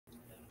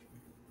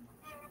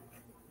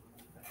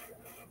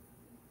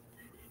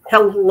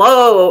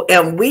Hello,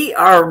 and we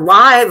are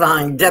live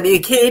on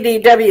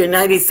WKDW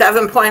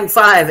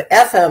 97.5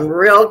 FM,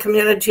 Real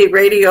Community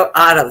Radio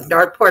out of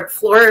Northport,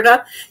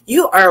 Florida.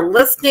 You are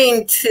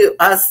listening to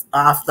us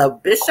off the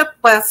Bishop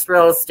West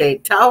Real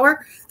Estate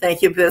Tower.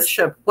 Thank you,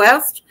 Bishop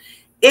West.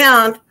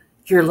 And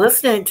you're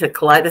listening to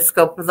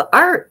Kaleidoscope of the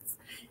Arts.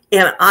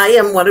 And I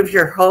am one of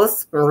your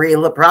hosts, Marie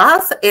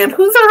LaBrosse. And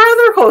who's our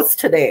other host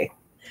today?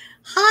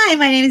 Hi,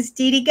 my name is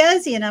Dee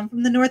Gozion. I'm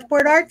from the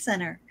Northport Art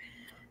Center.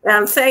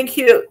 And thank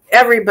you,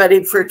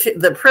 everybody, for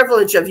the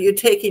privilege of you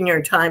taking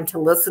your time to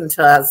listen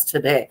to us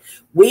today.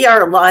 We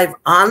are live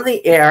on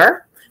the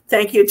air.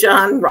 Thank you,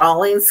 John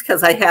Rawlings,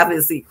 because I have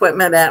his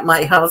equipment at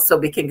my house so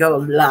we can go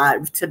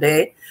live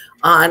today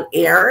on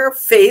air,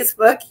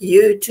 Facebook,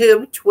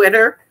 YouTube,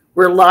 Twitter.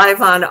 We're live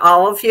on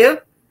all of you.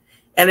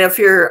 And if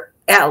you're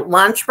at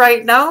lunch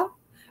right now,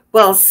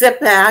 well,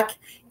 sit back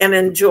and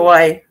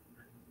enjoy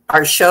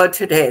our show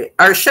today.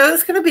 Our show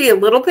is going to be a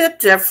little bit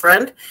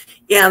different.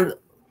 And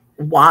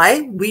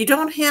why? We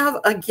don't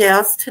have a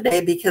guest today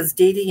because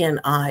Dee Dee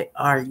and I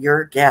are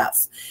your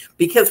guests.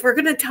 Because we're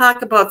going to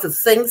talk about the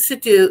things to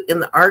do in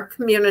the art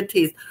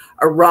communities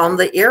around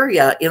the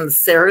area in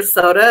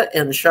Sarasota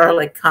and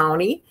Charlotte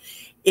County.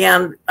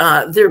 And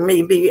there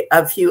may be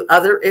a few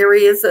other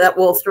areas that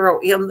we'll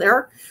throw in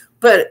there.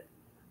 But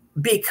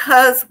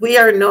because we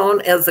are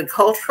known as a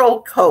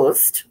cultural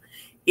coast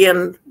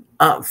in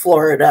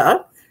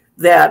Florida,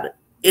 that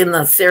in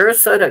the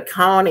Sarasota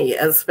County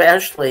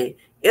especially,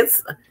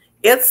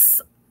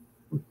 it's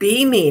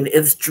beaming,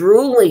 it's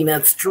drooling,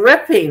 it's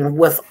dripping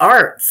with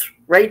arts.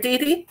 Right, Dee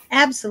Dee?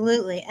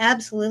 Absolutely,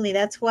 absolutely.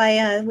 That's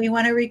why we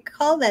want to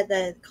recall that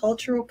the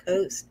cultural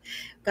coast.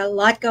 Got a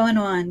lot going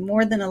on,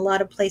 more than a lot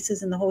of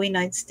places in the whole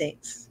United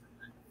States.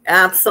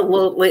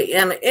 Absolutely.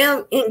 And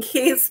in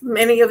case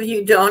many of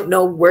you don't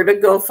know where to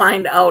go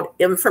find out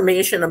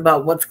information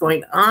about what's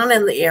going on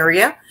in the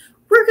area,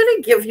 we're going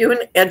to give you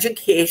an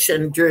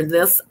education during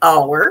this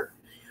hour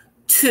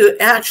to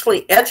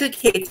actually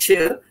educate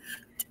you.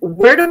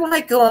 Where do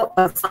I go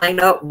and find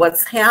out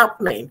what's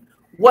happening?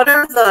 What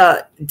are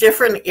the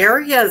different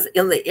areas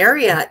in the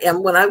area?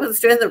 And when I was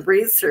doing the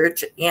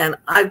research, and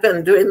I've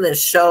been doing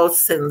this show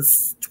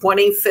since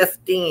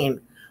 2015,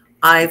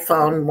 I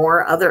found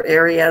more other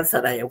areas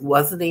that I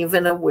wasn't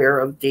even aware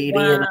of, Dee Dee.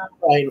 Wow. And I'm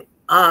going,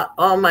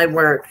 oh my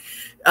word.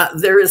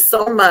 There is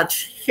so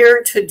much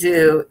here to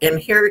do and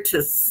here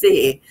to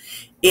see.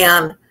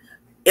 And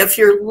if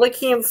you're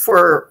looking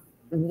for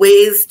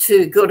ways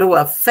to go to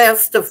a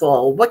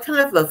festival, what kind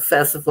of a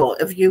festival?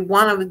 If you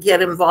want to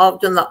get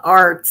involved in the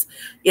arts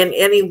in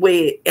any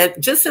way,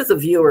 just as a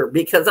viewer,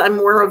 because I'm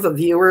more of a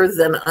viewer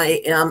than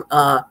I am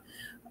a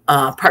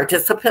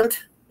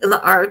participant in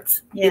the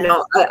arts. Yes. You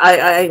know,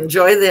 I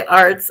enjoy the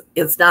arts.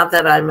 It's not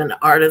that I'm an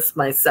artist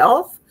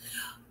myself.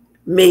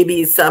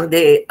 Maybe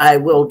someday I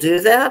will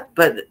do that,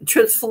 but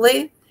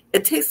truthfully,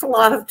 it takes a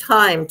lot of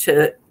time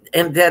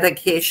and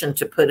dedication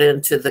to put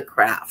into the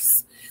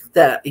crafts.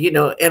 That, you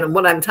know, and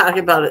what I'm talking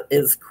about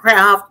is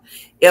craft.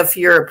 If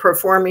you're a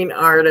performing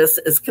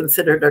artist, it's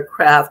considered a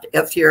craft.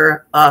 If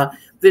you're a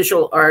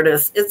visual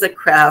artist, it's a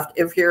craft.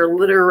 If you're a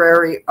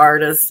literary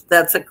artist,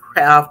 that's a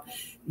craft.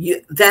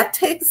 That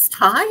takes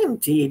time,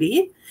 Dee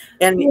Dee.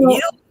 And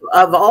you,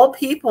 of all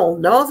people,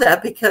 know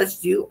that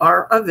because you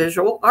are a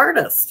visual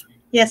artist.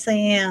 Yes, I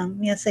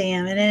am. Yes, I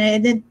am.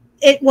 And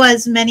it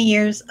was many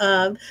years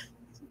of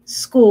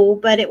school,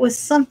 but it was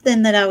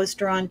something that I was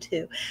drawn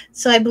to.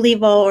 So I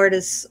believe all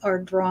artists are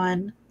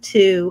drawn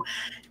to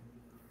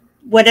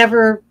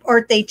whatever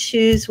art they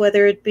choose,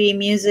 whether it be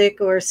music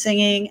or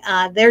singing.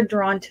 They're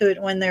drawn to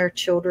it when they're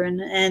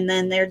children, and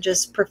then they're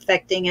just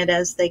perfecting it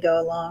as they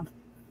go along.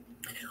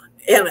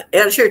 And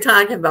as you're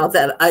talking about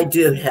that, I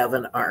do have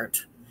an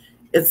art.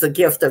 It's the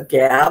gift of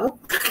gab.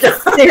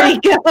 There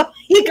you go.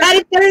 You got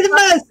it better than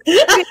most.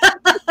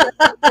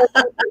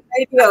 The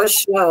radio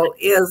show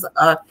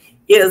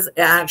is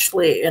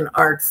actually an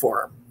art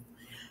form,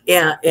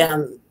 and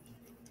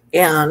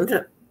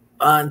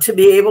to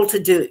be able to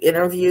do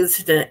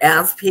interviews, to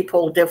ask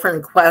people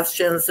different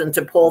questions, and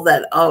to pull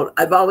that out.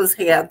 I've always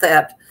had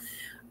that.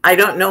 I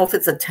don't know if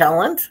it's a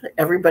talent.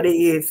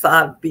 Everybody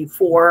thought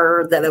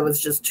before that I was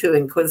just too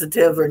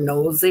inquisitive or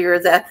nosy or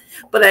that,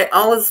 but I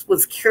always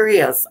was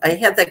curious. I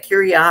had that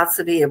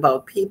curiosity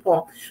about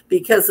people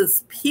because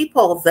it's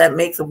people that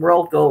make the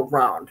world go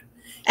around.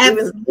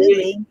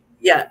 Absolutely.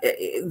 Yeah,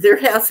 there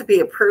has to be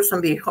a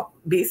person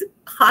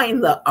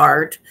behind the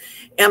art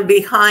and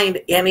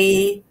behind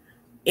anything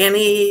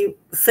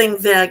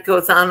that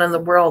goes on in the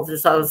world.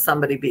 There's always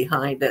somebody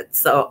behind it.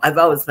 So I've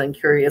always been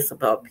curious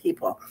about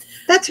people.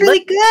 That's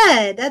really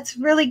good. That's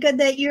really good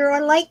that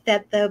you're like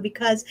that, though,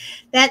 because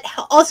that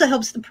also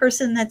helps the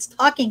person that's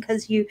talking,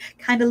 because you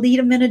kind of lead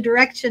them in a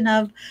direction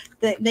of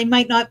that they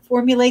might not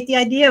formulate the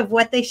idea of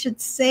what they should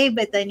say,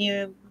 but then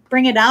you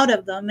bring it out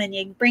of them and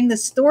you bring the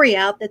story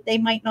out that they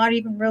might not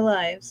even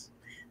realize.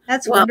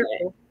 That's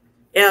wonderful.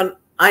 And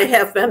I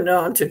have been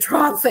known to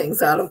draw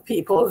things out of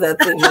people that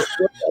they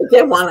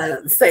didn't want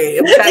to say.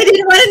 In fact, they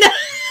didn't want to know.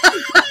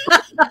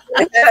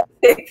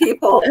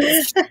 people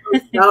pull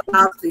shows down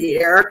off the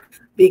air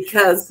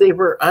because they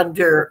were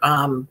under.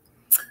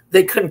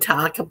 They couldn't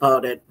talk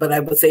about it, but I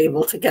was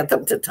able to get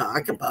them to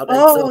talk about it.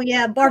 Oh,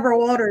 yeah, Barbara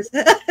Walters.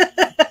 And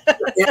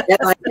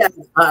I had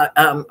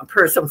a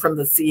person from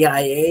the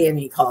CIA, and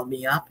he called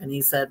me up and he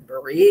said,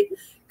 Marie,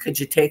 could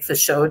you take the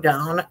show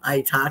down?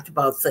 I talked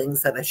about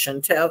things that I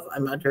shouldn't have.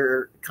 I'm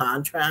under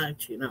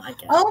contract, I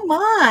can't. Oh,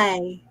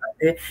 my.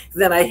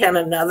 Then I had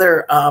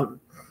another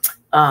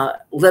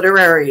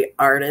literary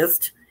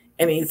artist,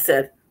 and he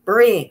said,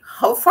 Marie,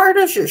 how far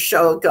does your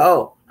show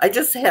go? I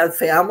just had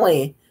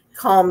family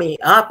call me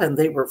up, and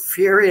they were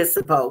furious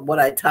about what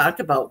I talked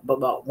about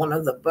one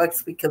of the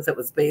books because it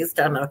was based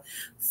on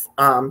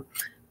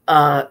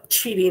a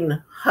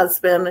cheating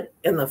husband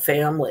in the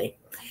family.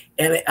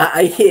 And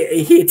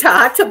he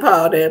talked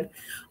about it,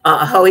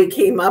 how he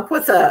came up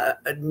with a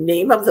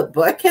name of the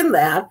book and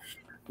that,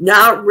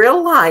 not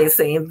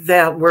realizing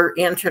that we're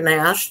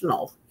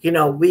international.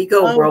 We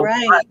go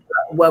worldwide.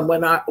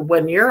 Right.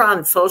 When you're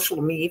on social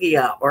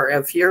media, or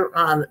if you're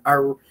on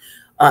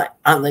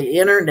the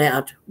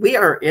internet, we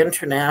are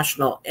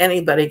international.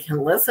 Anybody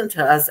can listen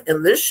to us,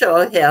 and this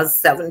show has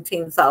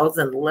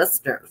 17,000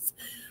 listeners.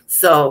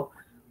 So,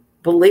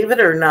 believe it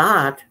or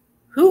not,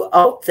 who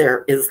out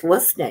there is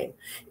listening?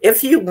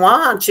 If you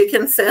want, you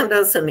can send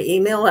us an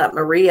email at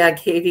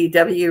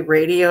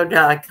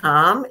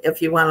marie@kdwradio.com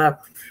if you want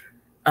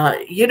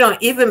to,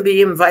 even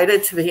be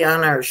invited to be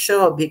on our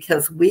show,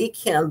 because we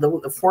can,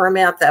 the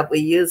format that we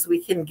use, we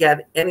can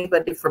get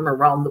anybody from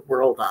around the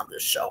world on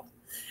this show.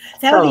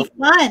 That would be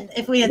fun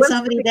if we had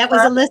somebody that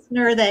was a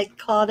listener that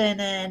called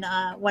in and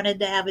wanted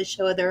to have a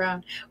show of their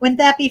own. Wouldn't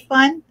that be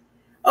fun?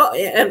 Oh,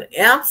 and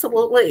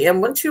absolutely. And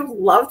wouldn't you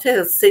love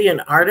to see an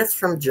artist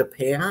from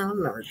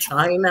Japan or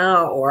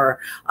China or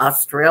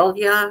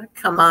Australia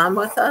come on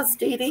with us,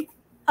 Dee Dee?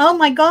 Oh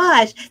my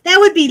gosh, that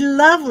would be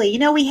lovely.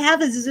 We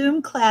have a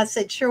Zoom class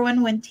that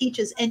Sherwin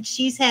teaches, and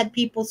she's had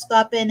people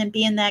stop in and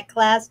be in that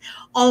class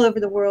all over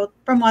the world,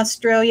 from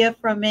Australia,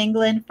 from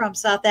England, from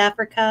South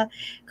Africa,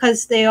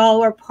 because they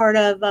all are part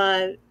of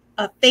a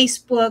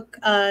Facebook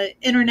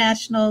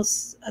International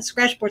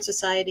Scratchboard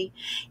Society,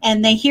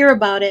 and they hear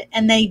about it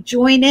and they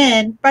join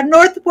in from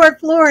Northport,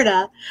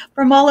 Florida,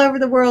 from all over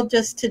the world,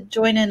 just to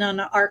join in on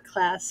an art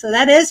class. So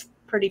that is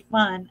pretty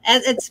fun.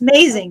 It's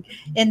amazing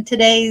in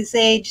today's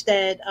age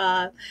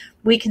that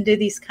we can do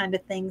these kind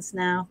of things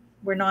now.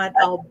 We're not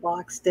all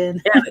boxed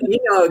in. And,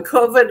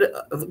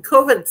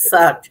 COVID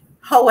sucked.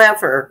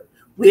 However,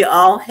 we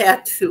all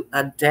had to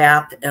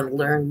adapt and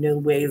learn new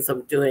ways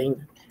of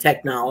doing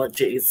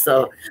technology.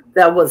 So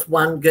that was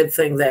one good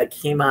thing that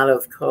came out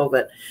of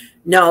COVID.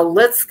 Now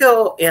let's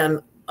go,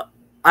 and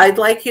I'd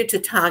like you to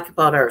talk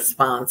about our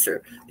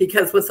sponsor,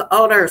 because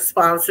without our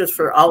sponsors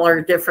for all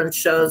our different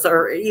shows,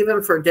 or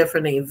even for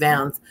different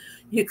events,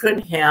 you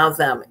couldn't have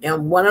them.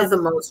 And one of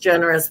the most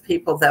generous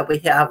people that we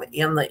have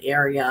in the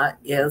area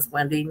is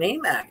Wendy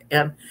Namack.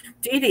 And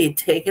Dee Dee,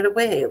 take it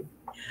away.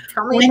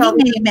 Tell me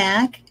Wendy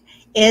Namack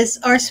is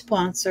our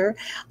sponsor.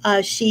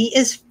 She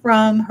is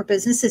her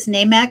business is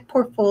Namack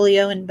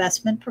Portfolio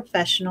Investment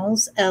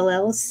Professionals,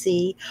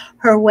 LLC.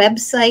 Her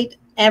website,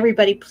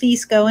 everybody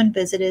please go and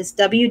visit, is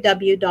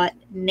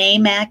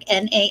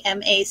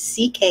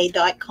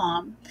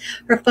www.namack.com.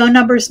 Her phone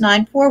number is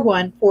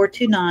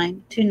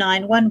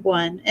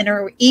 941-429-2911, and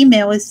her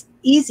email is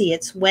easy.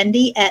 It's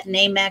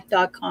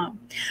wendy@namack.com.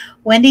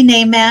 Wendy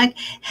Namack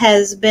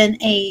has been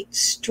a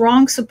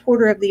strong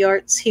supporter of the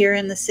arts here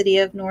in the city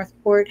of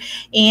Northport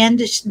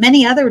and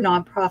many other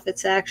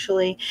nonprofits,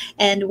 actually.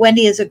 And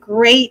Wendy is a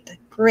great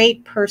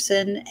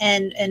person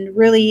and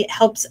really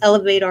helps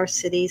elevate our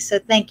city. So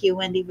thank you,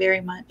 Wendy, very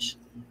much.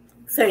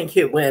 Thank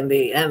you,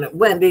 Wendy. And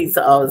Wendy's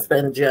always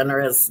been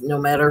generous, no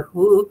matter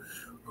who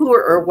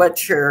or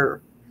what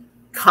your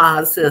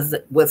cause is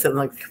within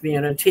the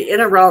community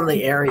and around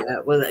the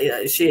area.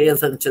 She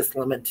isn't just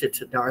limited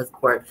to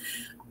Northport.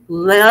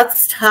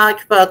 Let's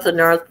talk about the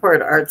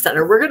Northport Art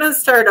Center. We're going to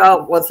start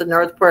out with the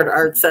Northport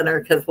Art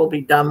Center because we'll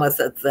be done with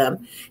it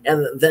then.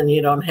 And then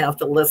you don't have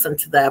to listen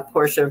to that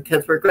portion,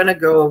 because we're going to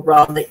go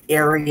around the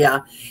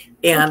area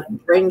and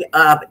bring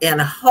up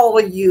and how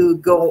you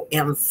go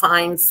and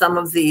find some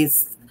of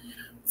these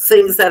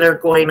things that are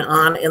going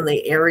on in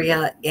the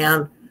area.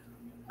 And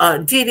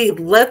Dee Dee,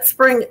 let's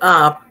bring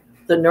up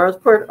the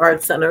Northport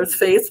Art Center's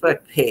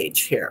Facebook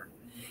page here.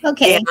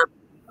 Okay.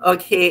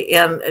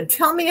 And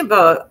tell me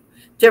about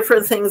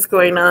different things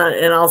going on,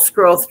 and I'll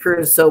scroll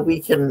through so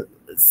we can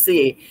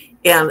see.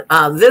 And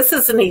this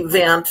is an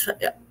event,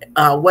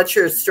 What's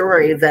Your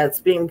Story, that's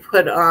being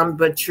put on,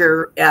 but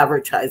you're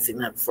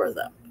advertising it for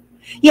them.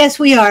 Yes,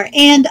 we are.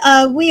 And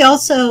we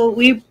also,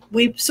 we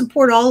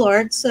support all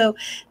art. So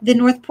the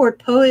Northport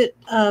Poet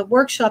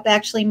Workshop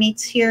actually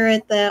meets here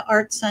at the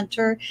Art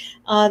Center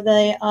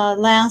the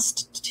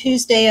last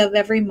Tuesday of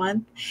every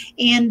month.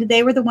 And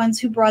they were the ones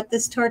who brought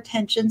this to our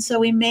attention. So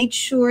we made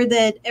sure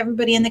that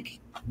everybody in the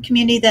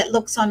community that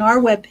looks on our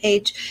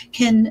webpage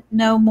can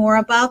know more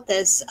about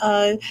this.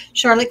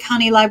 Charlotte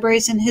County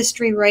Libraries and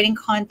History Writing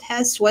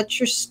Contest, What's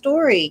Your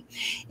Story?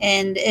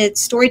 And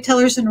it's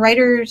storytellers and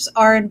writers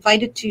are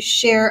invited to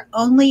share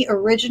only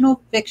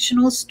original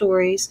fictional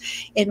stories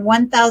in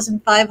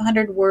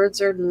 1,500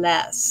 words or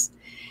less.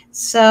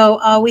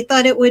 So we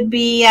thought it would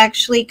be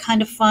actually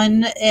kind of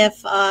fun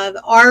if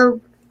our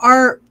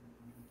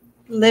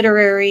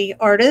literary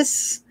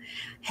artists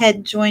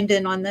had joined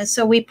in on this.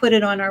 So we put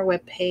it on our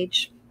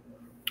webpage.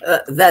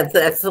 That's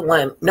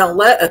excellent. No,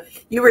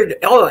 you were.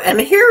 Oh,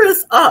 and here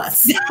is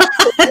us.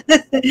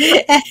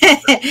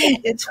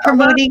 It's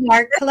promoting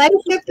our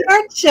Kaleidoscope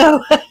art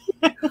show.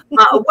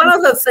 One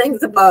of the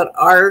things about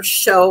our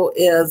show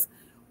is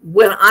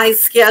when I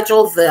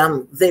schedule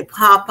them, they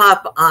pop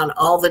up on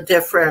all the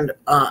different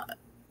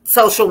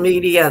social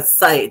media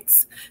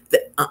sites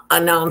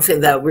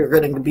announcing that we're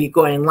going to be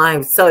going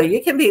live. So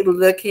you can be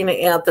looking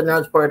at the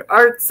Northport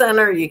Art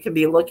Center. You can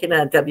be looking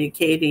at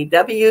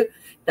WKDW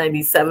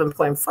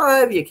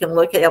 97.5. You can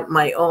look at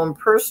my own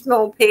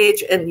personal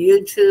page and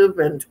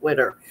YouTube and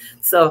Twitter.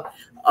 So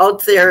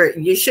out there,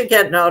 you should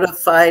get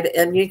notified,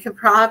 and you can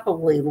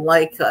probably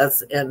like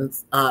us, and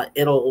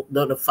it'll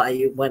notify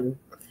you when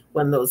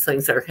those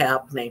things are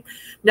happening.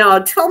 Now,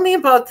 tell me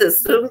about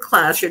this Zoom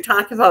class. You're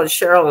talking about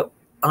Cheryl.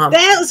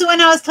 That was the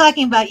one I was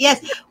talking about.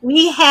 Yes,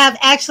 we have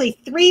actually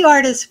 3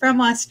 artists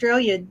from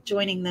Australia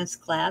joining this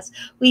class.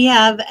 We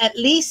have at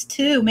least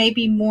 2,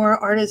 maybe more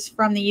artists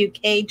from the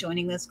UK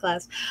joining this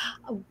class.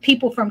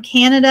 People from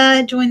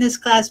Canada joined this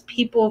class.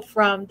 People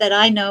from that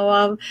I know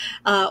of.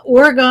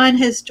 Oregon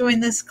has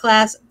joined this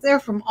class.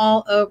 They're from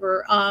all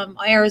over.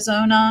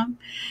 Arizona.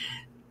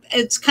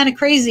 It's kind of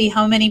crazy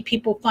how many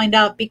people find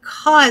out,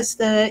 because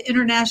the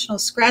International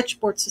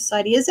Scratchboard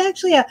Society is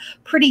actually a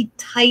pretty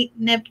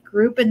tight-knit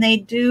group, and they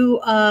do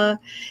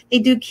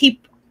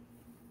keep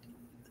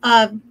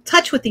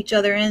touch with each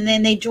other, and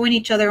then they join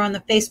each other on the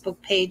Facebook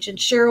page. And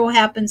Cheryl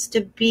happens to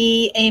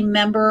be a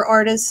member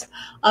artist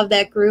of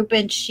that group,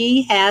 and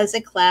she has a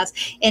class.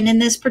 And in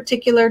this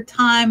particular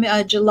time,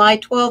 July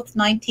 12th,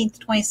 19th,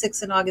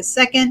 26th, and August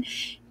 2nd,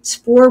 it's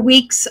 4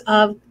 weeks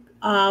of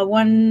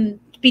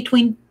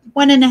between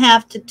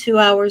 1.5 to 2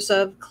 hours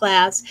of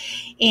class,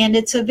 and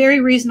it's a very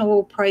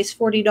reasonable price,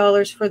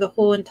 $40 for the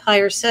whole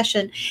entire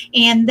session.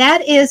 And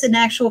that is an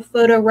actual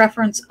photo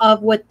reference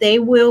of what they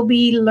will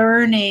be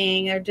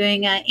learning. They're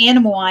doing an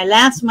animal eye.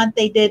 Last month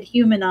they did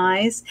human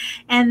eyes,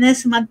 and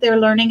this month they're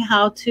learning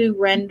how to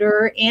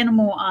render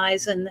animal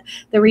eyes and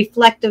the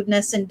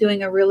reflectiveness and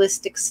doing a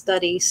realistic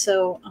study.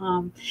 So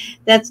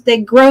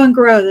they grow and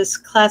grow. This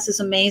class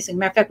is amazing.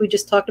 Matter of fact, we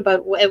just talked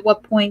about at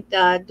what point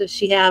does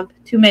she have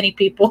too many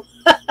people.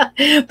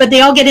 But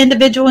they all get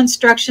individual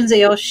instructions.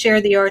 They all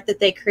share the art that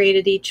they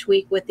created each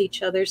week with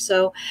each other.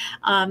 So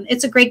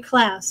it's a great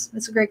class.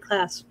 It's a great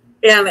class.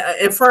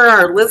 And for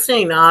our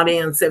listening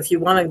audience, if you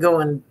want to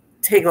go and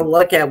take a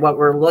look at what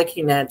we're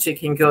looking at, you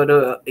can go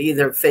to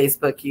either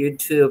Facebook,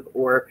 YouTube,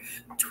 or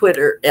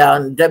Twitter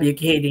on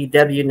WKDW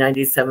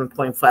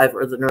 97.5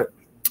 or the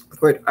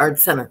Northport Art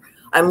Center.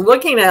 I'm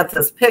looking at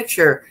this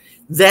picture.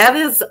 That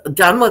is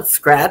done with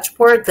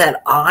Scratchboard,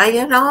 that eye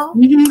and all?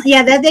 Mm-hmm.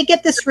 Yeah, they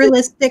get this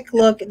realistic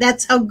look.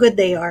 That's how good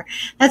they are.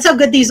 That's how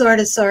good these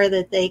artists are,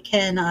 that they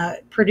can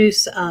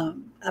produce a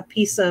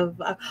piece of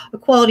a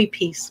quality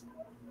piece.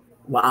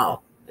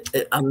 Wow.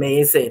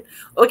 Amazing.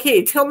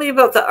 Okay, tell me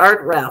about the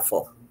art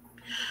raffle.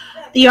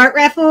 The art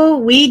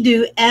raffle we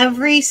do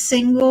every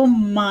single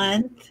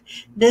month.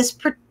 This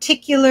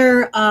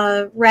particular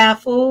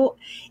raffle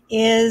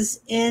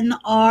is in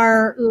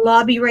our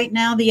lobby right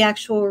now. The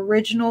actual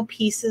original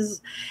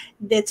pieces,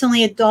 it's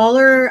only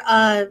 $1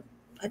 a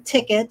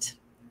ticket,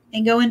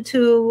 and go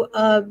into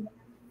a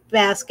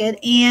basket.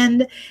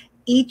 And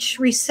each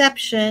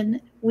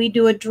reception we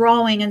do a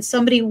drawing, and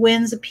somebody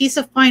wins a piece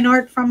of fine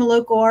art from a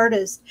local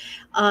artist.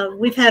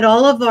 We've had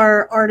all of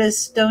our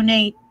artists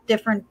donate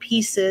different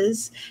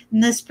pieces. In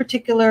this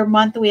particular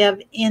month, we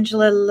have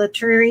Angela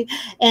Lateri.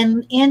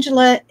 And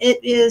Angela, it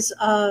is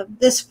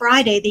this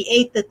Friday, the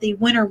 8th, that the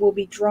winner will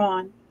be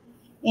drawn.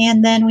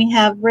 And then we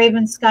have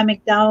Raven Sky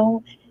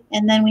McDowell,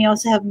 and then we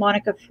also have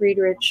Monica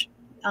Friedrich.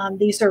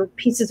 These are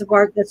pieces of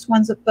art. This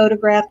one's a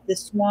photograph,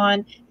 this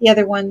one. The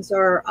other ones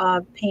are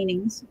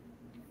paintings.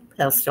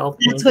 Pastel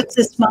paintings. That's what's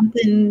this month.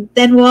 And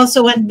then we'll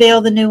also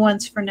unveil the new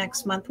ones for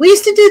next month. We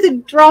used to do the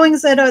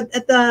drawings at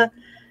the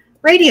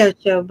radio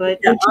show, but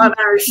on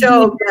our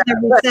show,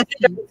 but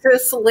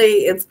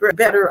truthfully, it's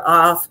better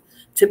off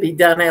to be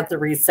done at the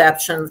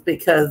receptions,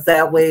 because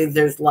that way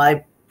there's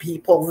live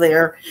people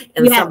there,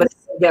 and somebody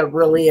will get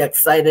really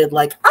excited,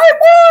 like, I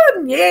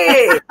won!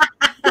 Yay!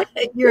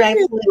 You're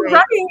absolutely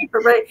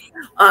right.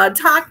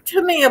 Talk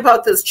to me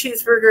about this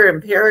Cheeseburger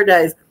in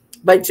Paradise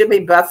by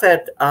Jimmy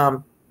Buffett,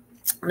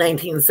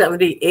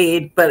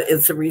 1978, but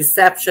it's a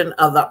reception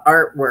of the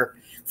artwork.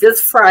 This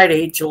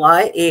Friday,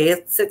 July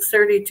 8th,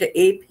 6:30 to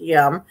 8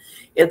 p.m.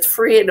 It's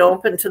free and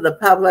open to the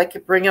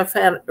public. Bring a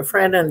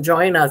friend and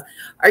join us.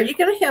 Are you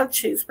going to have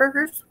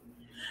cheeseburgers?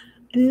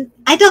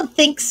 I don't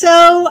think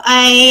so.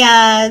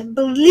 I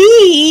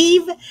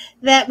believe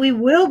that we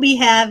will be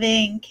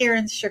having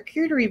Karen's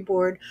charcuterie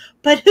board,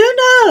 but who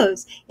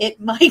knows? It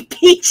might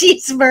be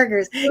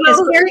cheeseburgers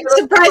because Karen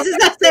surprises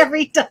us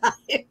every time.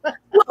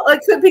 Well,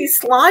 it could be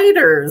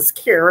sliders,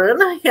 Karen.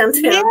 Hint,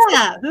 hint.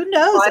 Yeah, who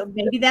knows?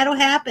 Maybe that'll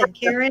happen.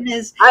 Karen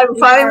is I'm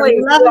finally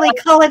our lovely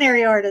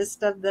culinary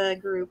artist of the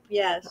group.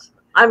 Yes.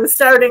 I'm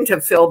starting to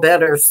feel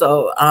better,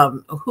 so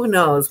who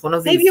knows? One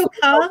of these. Maybe you'll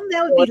come.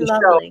 That would be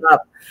lovely.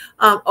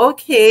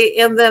 Okay,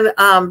 and then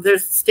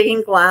there's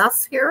stained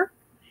glass here.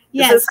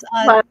 Yes,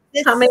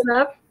 this coming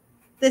up.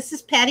 This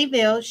is Patty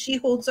Vale. She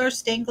holds our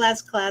stained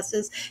glass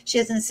classes. She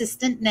has an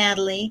assistant,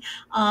 Natalie.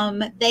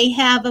 They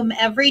have them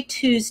every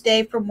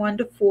Tuesday from 1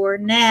 to 4.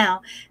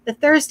 Now, the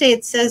Thursday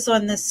it says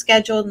on the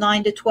schedule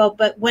 9 to 12,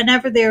 but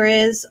whenever there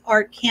is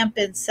art camp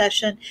in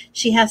session,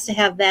 she has to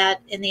have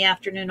that in the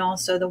afternoon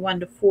also, the 1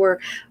 to 4,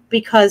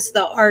 because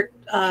the art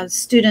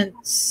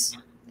students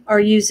are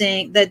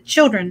using, the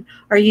children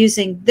are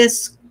using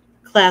this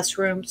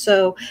classroom,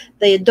 so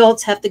the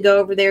adults have to go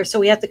over there, so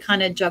we have to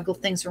kind of juggle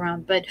things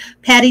around. But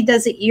Patty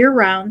does it year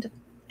round.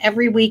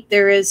 Every week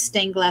there is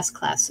stained glass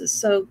classes,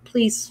 so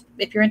please,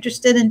 if you're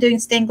interested in doing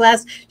stained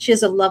glass, she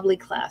has a lovely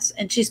class,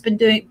 and she's been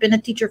a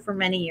teacher for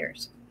many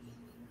years.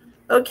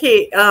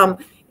 Okay,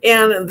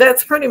 and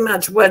that's pretty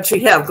much what you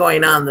have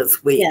going on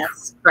this week.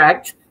 Yes,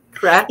 correct.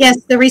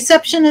 Yes, the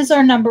reception is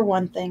our number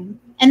one thing,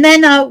 and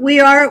then we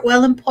are at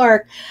Welland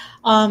Park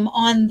on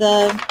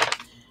the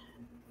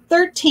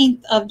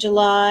 13th of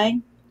July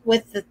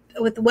with the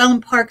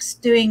Welland Parks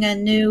doing a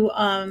new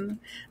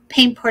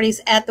paint parties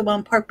at the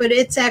Welland Park, but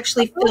it's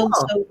actually filled,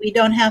 so we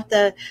don't have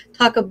to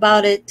talk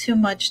about it too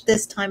much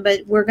this time, but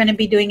we're going to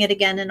be doing it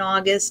again in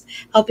August,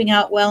 helping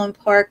out Welland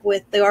Park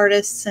with the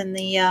artists and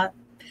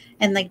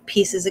the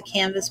pieces of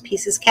canvas,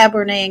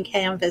 Cabernet and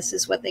canvas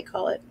is what they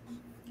call it.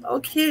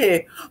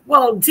 Okay.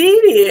 Well,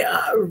 Dee Dee,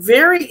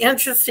 very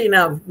interesting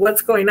of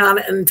what's going on.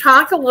 And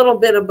talk a little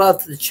bit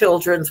about the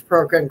children's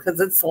program because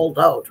it's sold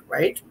out,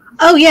 right?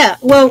 Oh, yeah.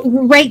 Well,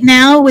 right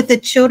now with the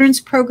children's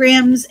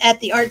programs at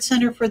the Art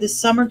Center for the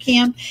summer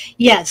camp,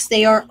 yes,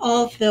 they are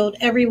all filled.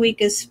 Every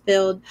week is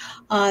filled.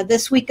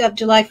 This week of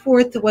July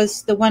 4th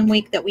was the one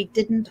week that we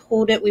didn't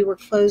hold it. We were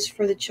closed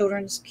for the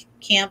children's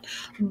camp,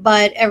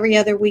 but every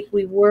other week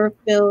we were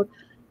filled.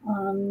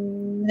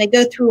 They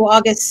go through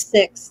August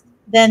 6th.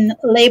 Then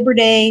Labor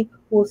Day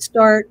will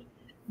start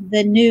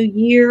the new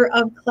year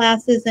of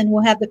classes, and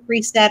we'll have the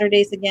free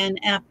Saturdays again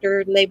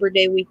after Labor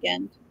Day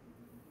weekend.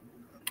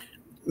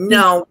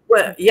 No,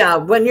 yeah,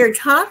 when you're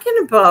talking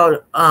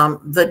about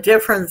the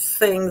different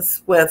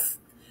things with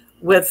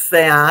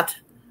that,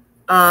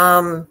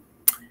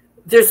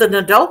 there's an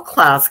adult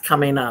class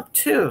coming up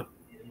too.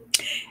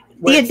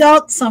 The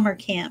adult summer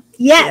camp,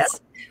 yes. Yeah.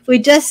 We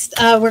just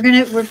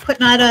we're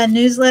putting out a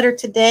newsletter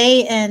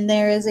today, and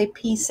there is a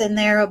piece in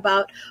there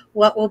about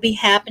what will be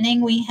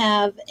happening. We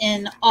have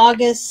in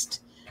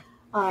August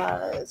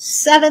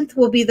 7th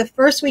will be the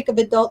first week of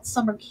adult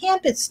summer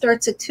camp. It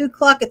starts at 2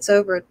 o'clock. It's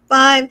over at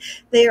 5.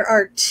 There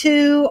are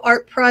 2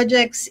 art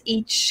projects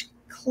each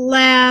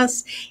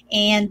class,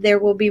 and there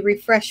will be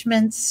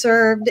refreshments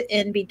served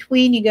in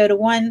between. You go to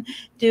one,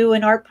 do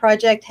an art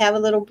project, have a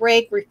little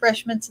break,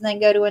 refreshments, and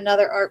then go to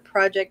another art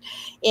project.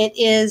 It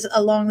is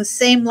along the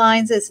same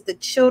lines as the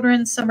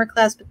children's summer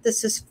class, but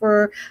this is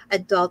for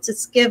adults.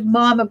 It's give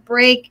mom a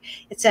break.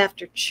 It's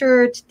after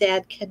church.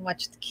 Dad can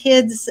watch the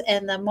kids,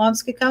 and the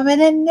moms can come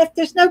in, and if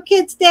there's no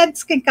kids,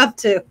 dads can come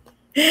too.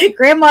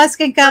 Grandmas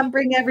can come,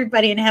 bring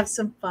everybody, and have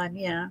some fun.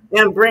 Yeah,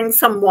 and bring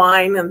some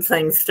wine and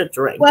things to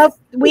drink. Well,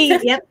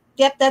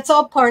 yep, that's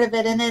all part of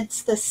it. And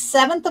it's the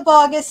 7th of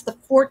August, the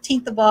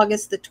 14th of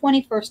August, the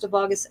 21st of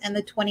August, and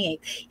the 28th.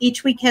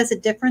 Each week has a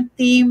different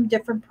theme,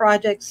 different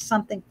projects,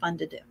 something fun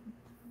to do.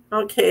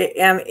 Okay,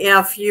 and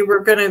if you were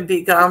going to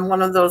be gone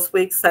one of those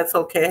weeks, that's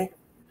okay.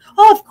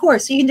 Oh, of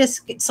course. You can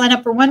just sign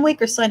up for 1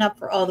 week or sign up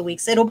for all the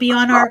weeks. It'll be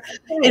on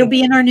it'll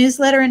be in our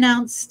newsletter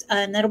announced,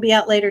 and that'll be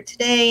out later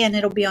today, and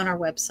it'll be on our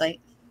website.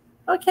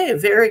 Okay,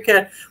 very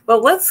good. Well,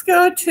 let's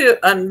go to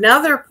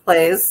another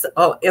place.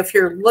 Oh, if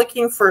you're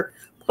looking for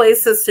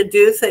places to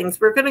do things,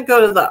 we're going to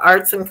go to the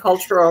Arts and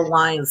Cultural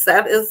Alliance.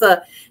 That is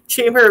the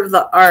Chamber of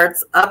the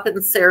Arts up in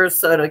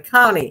Sarasota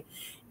County.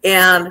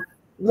 And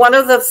one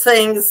of the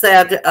things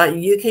that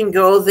you can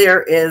go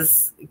there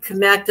is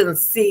connect and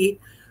see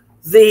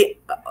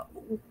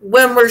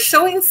when we're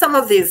showing some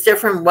of these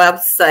different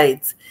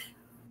websites,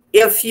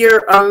 if you're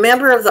a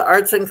member of the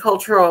Arts and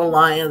Cultural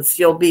Alliance,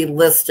 you'll be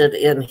listed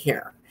in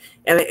here.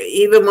 And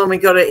even when we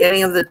go to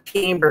any of the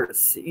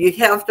chambers, you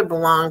have to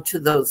belong to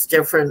those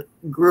different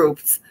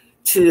groups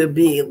to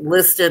be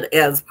listed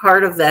as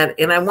part of that.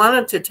 And I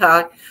wanted to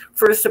talk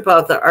first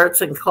about the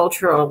Arts and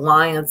Cultural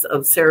Alliance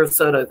of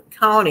Sarasota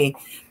County,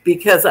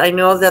 because I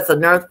know that the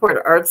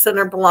Northport Arts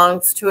Center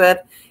belongs to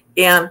it.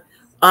 And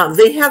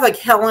they have a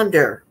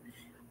calendar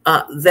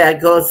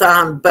that goes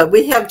on, but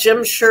we have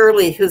Jim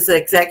Shirley, who's the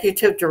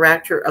executive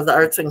director of the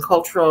Arts and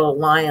Cultural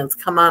Alliance,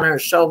 come on our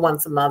show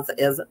once a month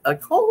as a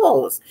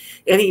co-host,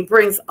 and he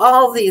brings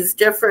all these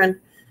different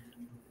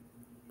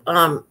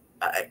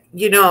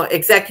you know,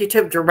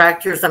 executive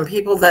directors and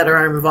people that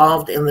are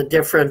involved in the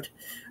different,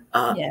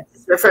 Yes.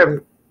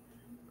 different,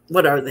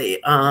 what are they,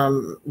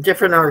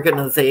 different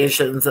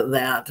organizations and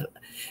that.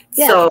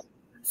 Yes.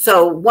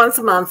 So once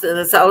a month, and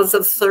it's always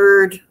the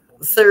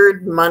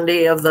third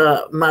Monday of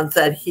the month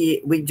that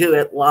we do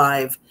it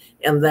live,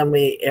 and then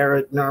we air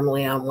it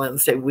normally on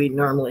Wednesday. We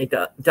normally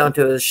don't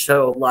do a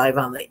show live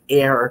on the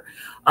air,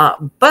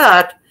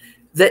 but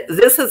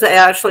this is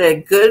actually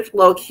a good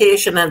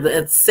location, and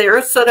it's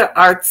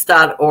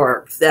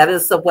SarasotaArts.org. That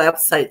is the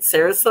website,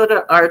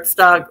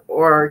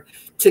 SarasotaArts.org.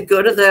 To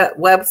go to that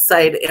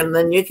website, and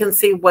then you can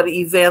see what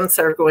events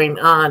are going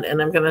on.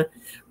 And I'm going to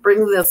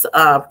bring this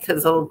up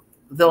because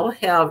they'll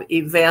have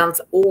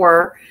events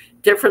or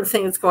different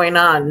things going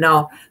on.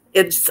 Now,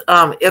 it's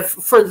if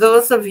for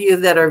those of you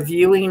that are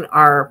viewing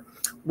our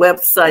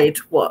website,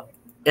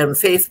 and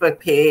Facebook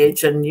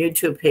page and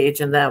YouTube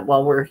page, and that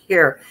while we're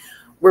here,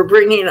 we're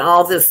bringing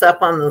all this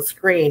up on the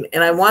screen.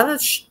 And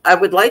I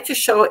would like to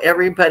show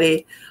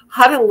everybody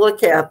how to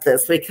look at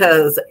this,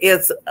 because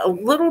it's a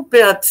little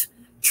bit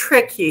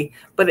tricky.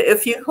 But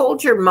if you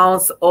hold your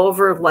mouse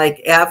over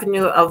like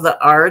Avenue of the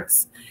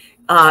Arts,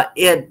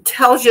 it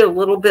tells you a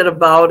little bit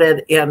about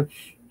it, and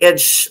it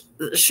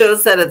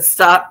shows that it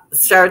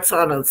starts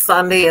on a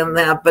Sunday and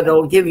that, but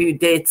it'll give you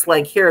dates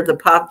like here, the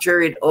Pop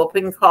Juried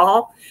Open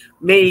Call,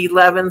 May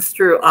 11th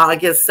through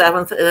August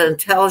 7th, and it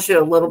tells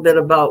you a little bit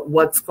about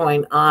what's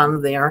going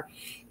on there.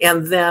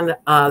 And then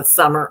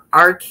Summer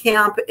Art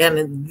Camp,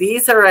 and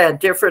these are at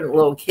different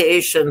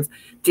locations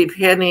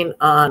depending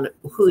on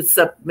who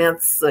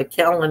submits the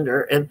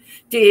calendar. And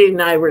Dee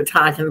and I were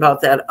talking about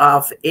that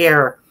off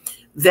air,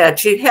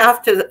 that you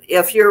have to,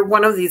 if you're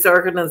one of these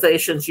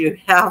organizations, you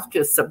have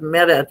to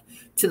submit it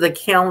to the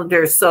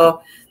calendar.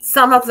 So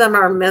some of them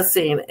are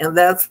missing, and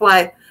that's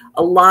why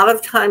a lot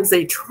of times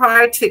they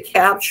try to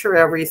capture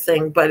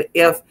everything, but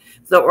if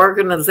the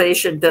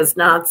organization does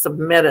not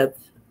submit it,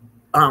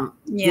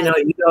 you know,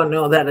 you don't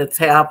know that it's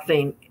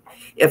happening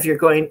if you're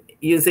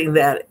using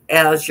that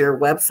as your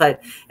website.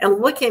 And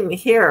looking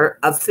here,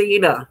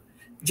 Athena,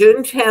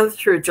 June 10th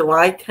through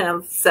July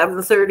 10th,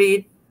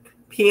 7:30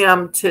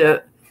 p.m.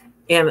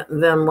 and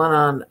then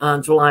one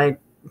on July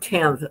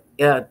 10th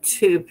at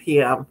 2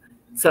 p.m.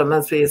 So it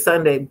must be a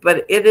Sunday,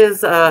 but it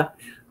is at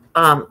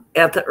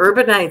the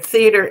Urbanite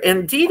Theater.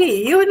 And Dee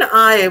Dee, you and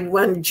I,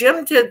 when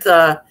Jim did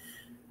the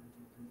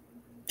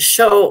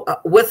show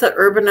with the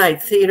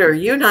Urbanite Theater,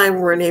 you and I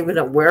weren't even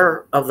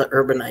aware of the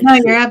Urbanite No,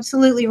 Theater. you're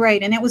absolutely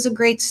right. And it was a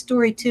great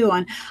story, too,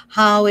 on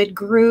how it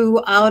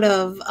grew out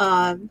of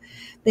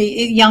the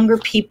younger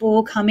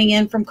people coming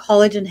in from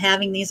college and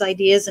having these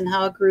ideas, and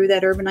how it grew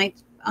that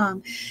Urbanite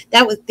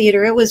that was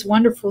theater. It was a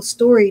wonderful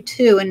story,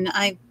 too. And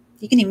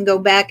you can even go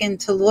back and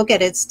to look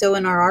at it still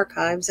in our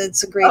archives.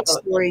 It's a great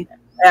story.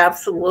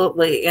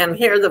 Absolutely. And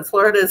here, the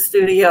Florida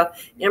Studio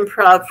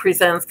Improv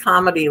presents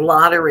Comedy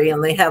Lottery,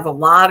 and they have a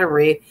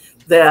lottery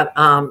that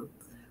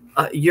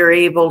you're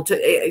able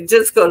to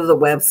just go to the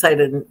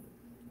website, and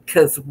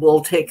because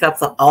we'll take up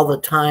all the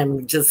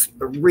time just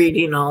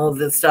reading all of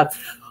this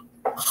stuff.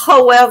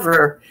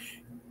 However,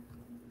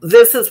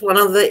 this is one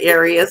of the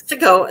areas to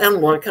go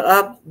and look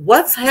up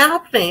what's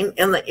happening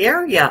in the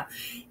area.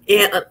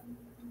 And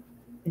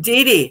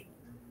Dee Dee.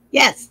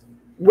 Yes.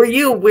 Were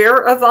you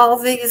aware of all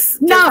these?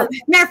 No.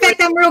 Matter of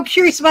fact, I'm real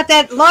curious about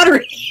that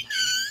lottery.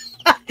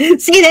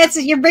 See,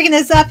 you're bringing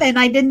this up, and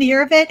I didn't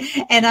hear of it,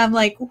 and I'm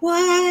like,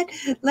 what?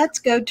 Let's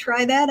go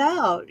try that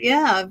out.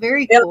 Yeah,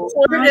 very cool.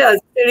 Florida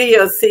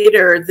Studio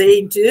Theater,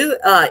 they do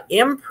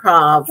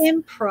improv.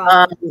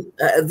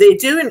 They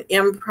do an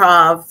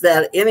improv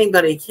that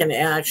anybody can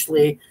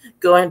actually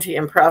go into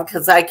improv,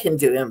 because I can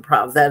do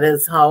improv. That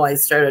is how I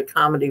started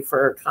Comedy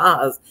for a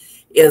Cause.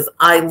 Is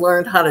I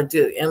learned how to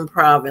do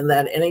improv, and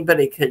that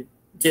anybody could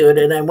do it.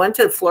 And I went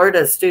to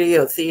Florida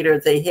Studio Theater.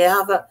 They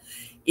have an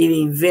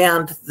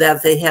event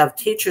that they have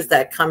teachers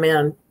that come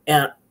in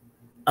at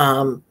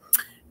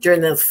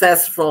during this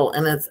festival,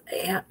 and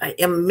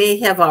it may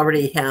have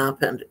already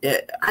happened.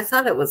 I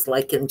thought it was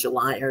like in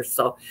July or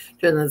so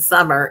during the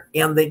summer,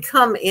 and they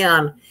come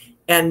in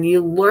and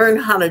you learn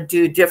how to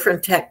do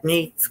different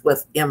techniques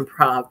with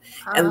improv.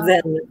 And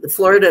then the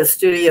Florida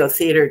Studio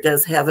Theater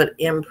does have an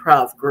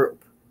improv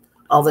group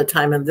all the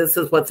time, and this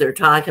is what they're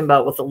talking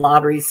about with the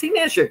lottery. Seeing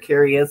as you're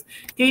curious,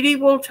 Dee Dee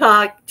will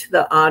talk to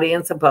the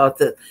audience about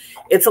this.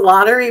 It's a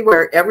lottery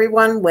where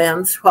everyone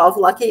wins. 12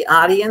 lucky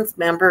audience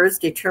members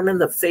determine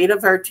the fate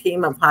of our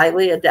team of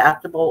highly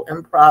adaptable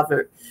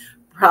improvisers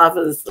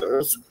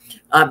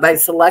by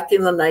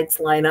selecting the night's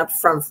lineup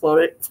from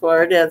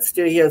Florida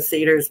Studio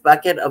Theater's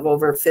bucket of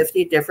over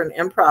 50 different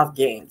improv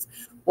games.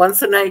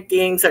 Once the night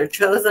games are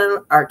chosen,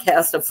 our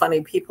cast of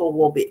funny people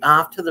will be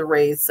off to the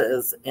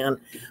races and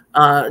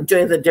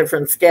doing the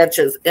different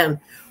sketches. And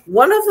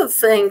one of the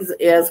things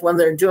is when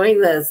they're doing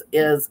this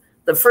is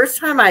the first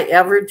time I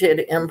ever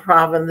did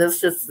improv, and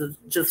this is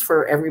just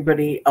for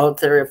everybody out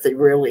there if they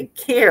really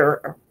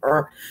care,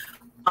 or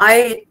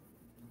I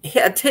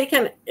had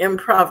taken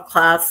improv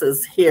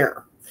classes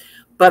here.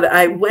 But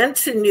I went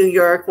to New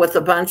York with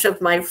a bunch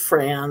of my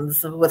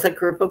friends, with a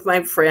group of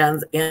my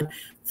friends, and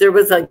there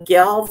was a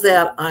gal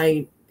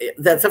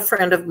that's a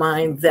friend of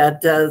mine that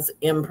does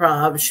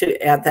improv.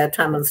 She at that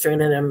time was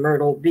doing it in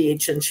Myrtle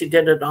Beach, and she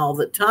did it all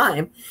the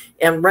time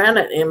and ran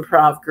an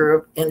improv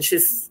group. And she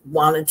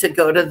wanted to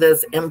go to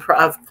this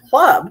improv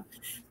club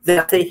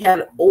that they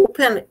had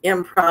open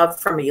improv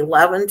from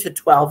 11 to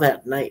 12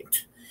 at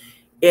night.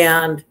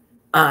 And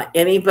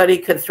anybody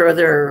could throw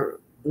their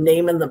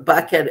name in the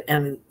bucket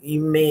and you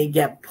may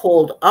get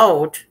pulled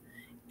out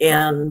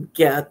and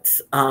get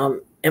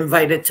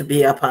invited to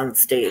be up on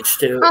stage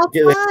to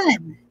do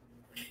it.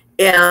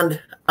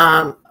 And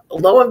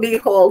lo and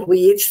behold, we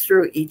each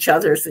threw each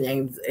other's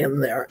names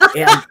in there.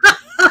 And,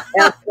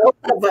 and both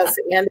of us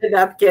ended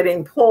up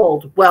getting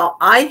pulled. Well,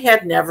 I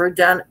had never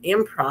done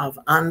improv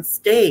on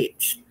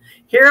stage.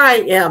 Here I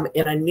am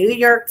in a New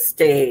York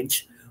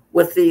stage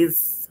with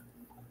these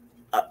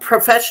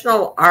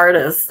professional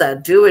artists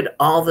that do it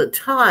all the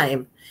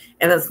time.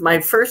 And it's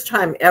my first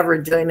time ever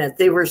doing it.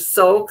 They were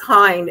so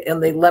kind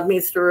and they let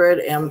me through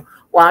it and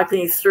walked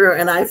me through.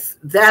 And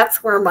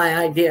that's where my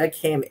idea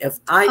came. If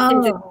I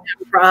can do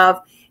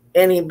improv,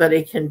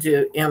 anybody can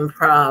do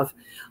improv,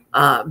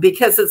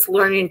 because it's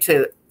learning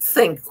to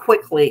think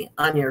quickly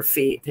on your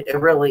feet. It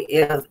really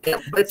is.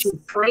 But you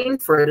train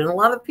for it. And a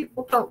lot of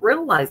people don't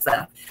realize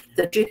that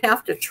you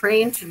have to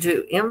train to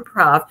do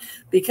improv,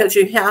 because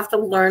you have to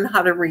learn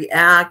how to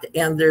react.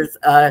 And there's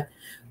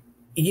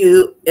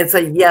it's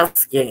a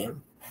yes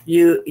game.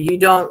 You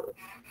don't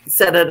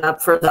set it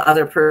up for the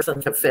other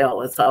person to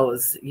fail. It's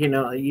always, you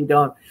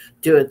don't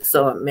do it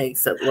so it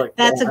makes it look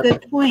That's bad. a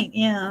good point.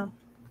 Yeah.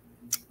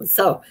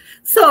 So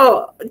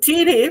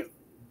Dee Dee,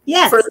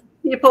 yes, for the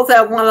people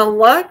that want to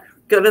look,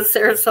 go to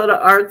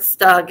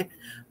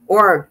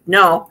SarasotaArts.org.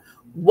 No,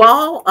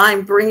 while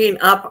I'm bringing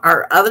up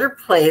our other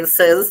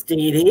places,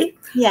 Dee Dee,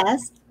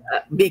 yes,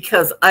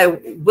 because I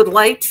would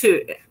like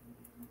to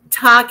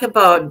talk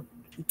about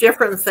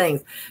different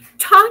things.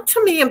 Talk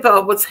to me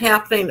about what's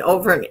happening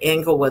over in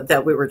Englewood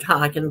that we were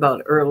talking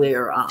about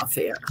earlier off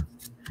air.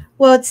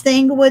 Well, it's the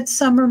Englewood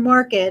Summer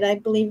Market, I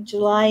believe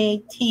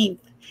July 18th.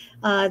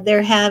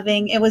 They're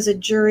having, it was a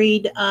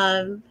juried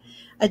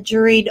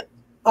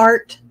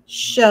art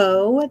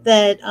show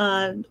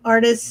that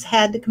artists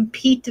had to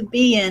compete to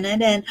be in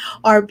it, and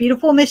our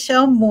beautiful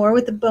Michelle Moore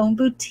with the Bone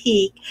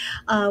Boutique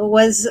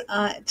was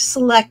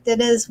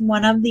selected as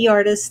one of the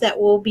artists that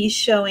will be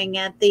showing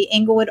at the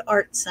Englewood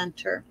Art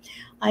Center.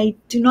 I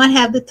do not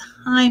have the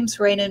times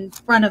right in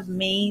front of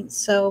me,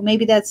 so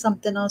maybe that's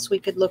something else we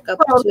could look up.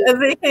 Well,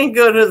 they can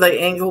go to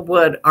the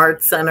Englewood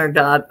Art Center.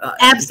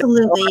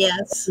 Absolutely,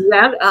 yes.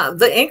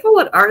 The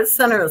Englewood Art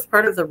Center is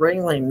part of the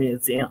Ringling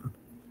Museum.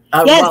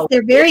 Yes,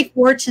 they're very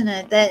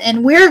fortunate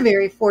and we're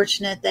very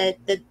fortunate that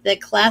the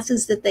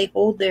classes that they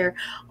hold there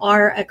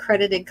are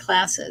accredited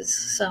classes.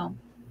 So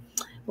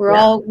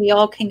we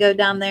all can go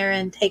down there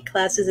and take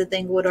classes at the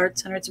Englewood Art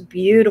Center. It's a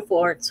beautiful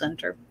art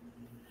center.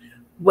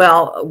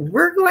 Well,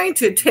 we're going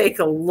to take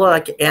a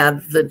look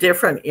at the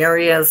different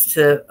areas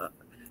to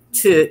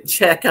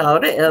check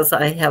out, as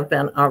I have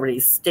been already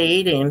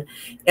stating.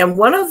 And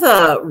one of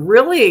the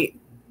really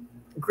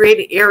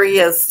great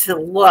areas to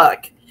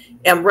look,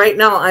 and right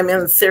now I'm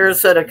in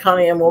Sarasota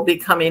County and we'll be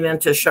coming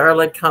into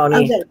Charlotte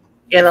County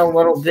in a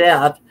little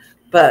bit.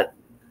 But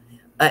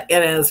and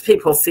as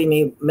people see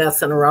me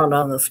messing around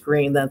on the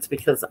screen, that's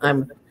because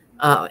I'm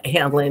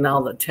handling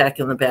all the tech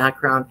in the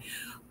background.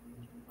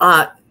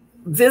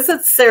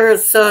 Visit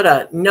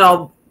Sarasota.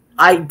 No,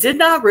 I did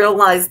not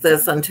realize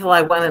this until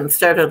I went and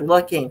started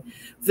looking.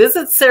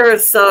 Visit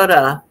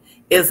Sarasota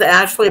is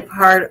actually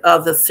part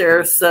of the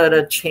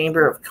Sarasota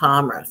Chamber of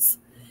Commerce.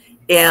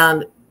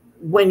 And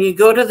when you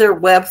go to their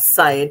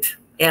website,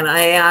 and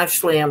I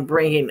actually am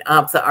bringing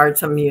up the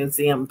Arts and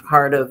Museum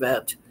part of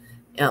it,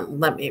 and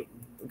let me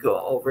go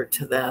over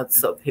to that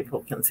so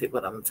people can see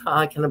what I'm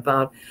talking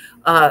about.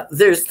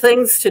 There's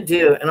things to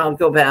do, and I'll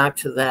go back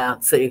to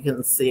that so you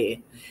can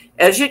see.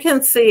 As you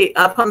can see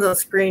up on the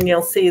screen,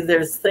 you'll see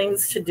there's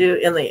things to do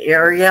in the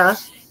area,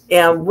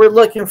 and we're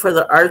looking for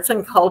the arts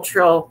and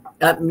cultural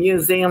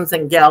museums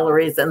and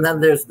galleries, and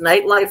then there's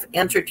nightlife,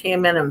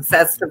 entertainment, and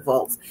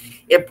festivals.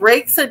 It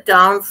breaks it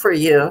down for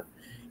you,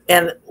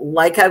 and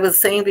like I was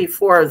saying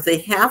before, they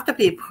have to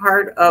be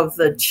part of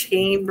the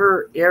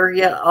chamber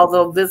area,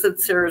 although Visit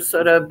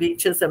Sarasota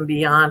Beaches and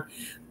Beyond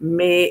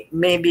may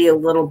be a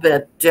little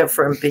bit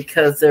different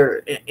because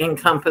they're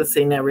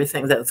encompassing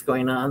everything that's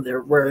going on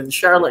there. We're in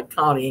Charlotte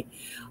County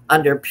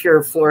under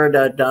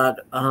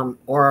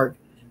pureflorida.org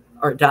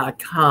or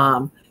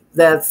 .com.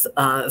 That's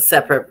a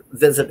separate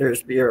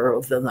visitors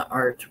bureau than the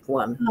art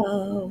one,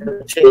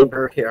 the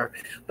chamber here.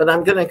 But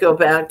I'm going to go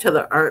back to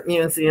the art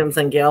museums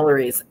and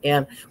galleries.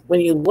 And when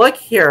you look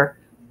here,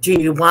 do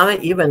you want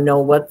to even know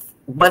what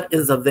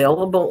is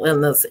available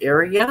in this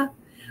area?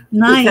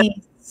 Nice.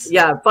 Because,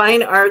 yeah,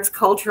 fine arts,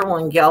 cultural,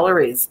 and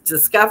galleries.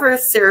 Discover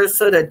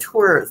Sarasota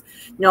tours.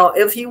 Now,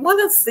 if you want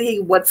to see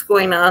what's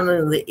going on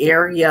in the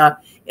area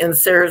in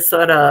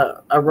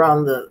Sarasota,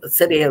 around the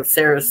city of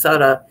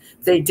Sarasota,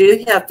 They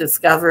do have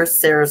Discover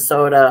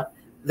Sarasota,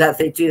 that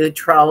they do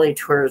trolley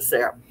tours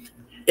there.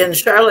 In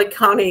Charlotte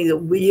County,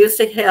 we used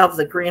to have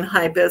the Green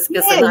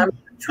Hibiscus, Yeah, and I'm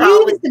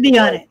you used to be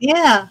on it.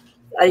 Yeah.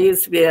 I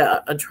used to be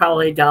a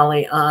trolley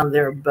dolly on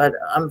there, but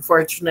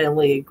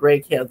unfortunately,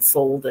 Greg had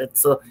sold it,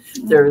 so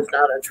there's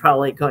not a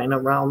trolley going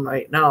around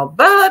right now.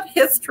 But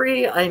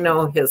history, I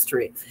know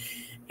history.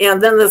 And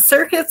then the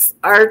Circus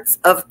Arts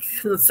of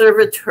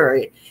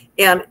Conservatory.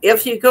 And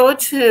if you go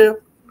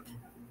to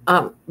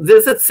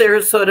visit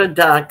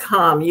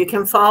Sarasota.com, you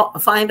can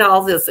find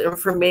all this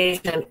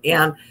information.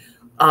 And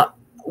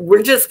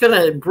we're just going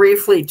to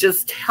briefly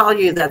just tell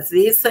you that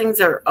these things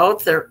are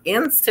out there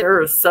in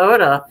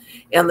Sarasota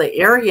and the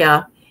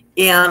area,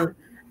 and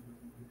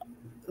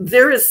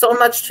there is so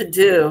much to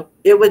do.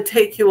 It would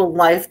take you a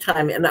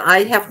lifetime, and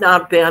I have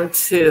not been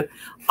to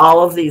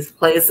all of these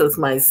places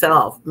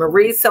myself.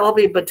 Marie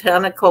Selby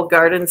Botanical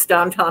Gardens,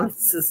 downtown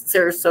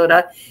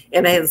Sarasota,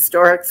 and a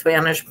historic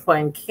Spanish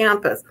Point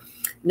campus.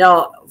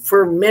 Now,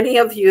 for many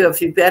of you,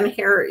 if you've been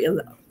here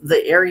in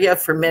the area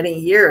for many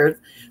years,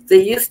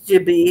 they used to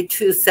be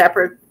two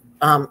separate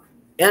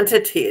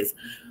entities.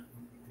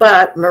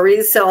 But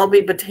Marie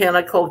Selby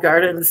Botanical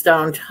Gardens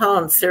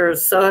downtown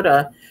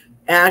Sarasota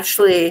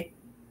actually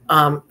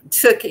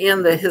took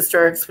in the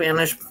historic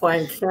Spanish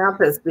Point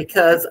campus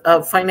because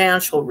of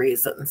financial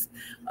reasons.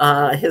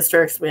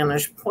 Historic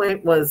Spanish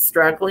Point was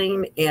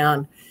struggling,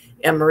 and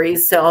Marie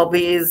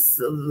Selby's,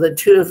 the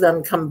two of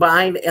them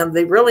combined, and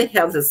they really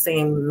have the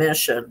same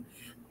mission.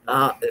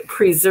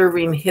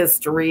 Preserving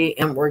history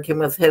and working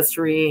with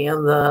history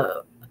and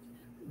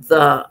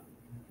the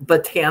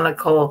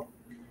botanical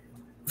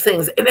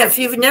things. And if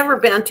you've never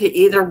been to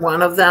either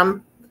one of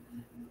them,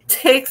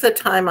 take the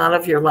time out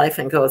of your life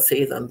and go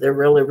see them. They're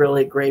really,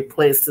 really great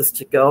places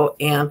to go.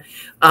 And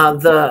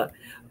the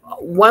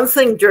one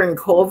thing during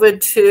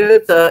COVID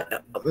too,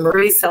 the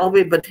Marie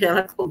Selby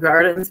Botanical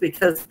Gardens,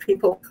 because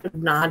people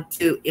could not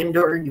do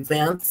indoor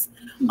events,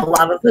 a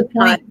lot of the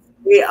time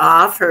we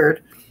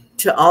offered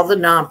to all the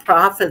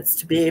nonprofits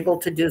to be able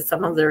to do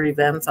some of their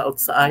events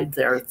outside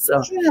there.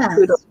 So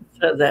kudos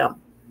to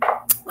them.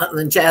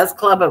 The Jazz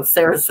Club of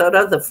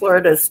Sarasota, the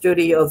Florida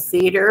Studio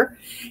Theater,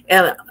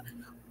 and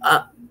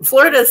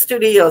Florida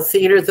Studio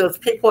Theater, those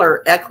people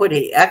are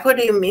equity.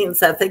 Equity means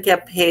that they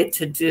get paid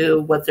to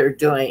do what they're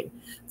doing.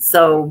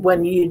 So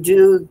when you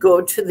do go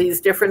to these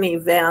different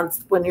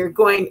events, when you're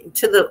going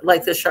to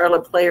the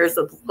Charlotte Players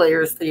of the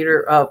Players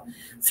Theater of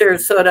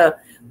Sarasota,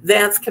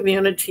 that's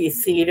community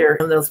theater,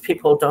 and those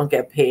people don't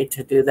get paid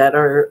to do that.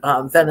 Or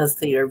Venice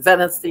Theater.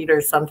 Venice Theater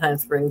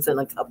sometimes brings in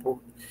a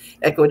couple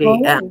equity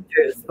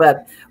actors,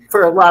 but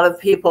for a lot of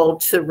people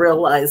to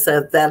realize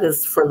that that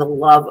is for the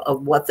love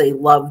of what they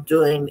love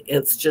doing.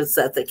 It's just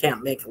that they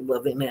can't make a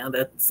living at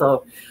it.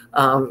 So,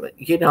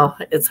 you know,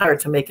 it's hard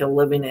to make a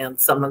living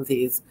at some of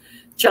these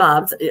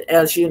jobs,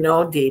 as you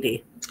know, Dee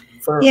Dee.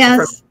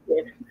 Yes,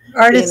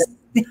 artists,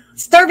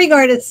 starving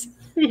artists.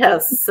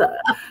 Yes,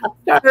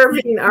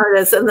 starving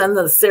artists, and then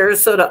the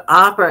Sarasota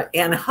Opera.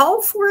 And how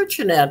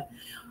fortunate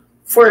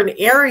for an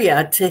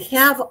area to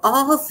have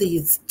all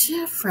these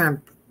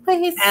different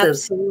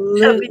places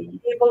to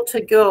be able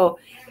to go.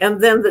 And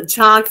then the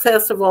Chalk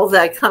Festival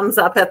that comes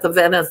up at the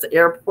Venice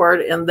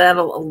Airport, and that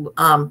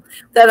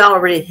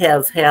already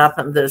has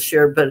happened this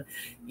year, but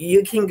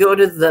you can go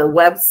to the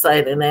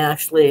website and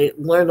actually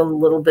learn a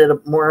little bit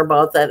more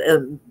about that.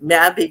 And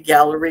Mabee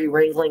Gallery,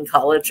 Ringling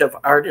College of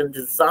Art and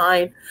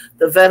Design,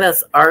 the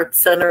Venice Art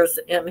Center's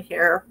in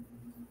here,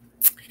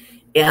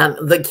 and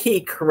the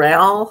Key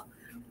Corral,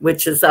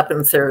 which is up in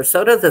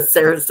Sarasota, the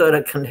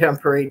Sarasota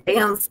Contemporary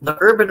Dance, the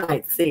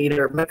Urbanite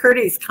Theater,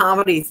 McCurdy's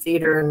Comedy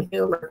Theater and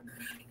Humor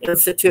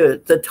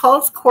Institute, the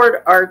Tulse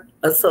Court Art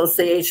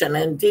Association.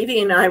 And Dee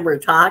Dee and I were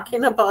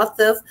talking about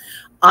this.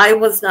 I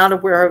was not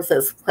aware of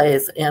this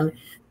place. And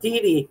Dee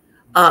Dee,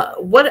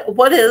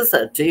 what is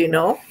it? Do you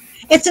know?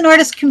 It's an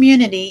artist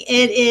community.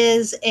 It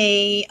is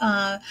a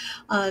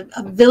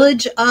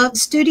village of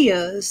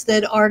studios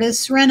that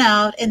artists rent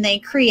out and they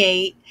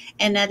create,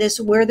 and that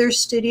is where their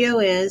studio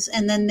is.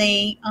 And then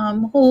they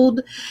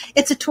hold,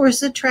 it's a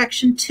tourist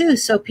attraction too,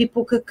 so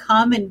people could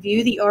come and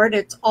view the art.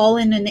 It's all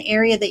in an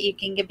area that you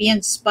can be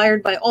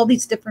inspired by all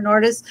these different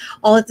artists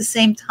all at the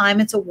same time.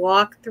 It's a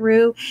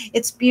walkthrough.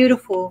 It's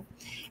beautiful.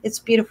 It's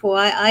beautiful.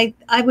 I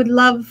would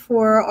love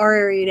for our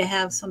area to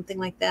have something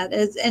like that.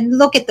 And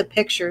look at the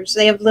pictures.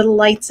 They have little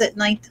lights at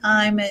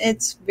nighttime.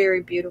 It's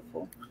very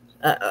beautiful.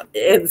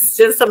 It's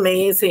just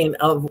amazing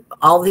of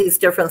all these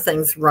different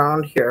things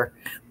around here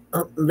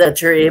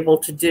that you're able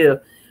to do.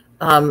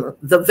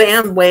 The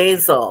Van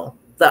Wezel,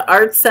 the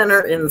Art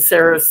Center in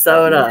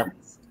Sarasota,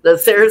 yes. The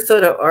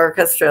Sarasota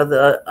Orchestra,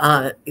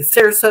 the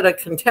Sarasota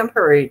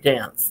Contemporary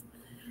Dance,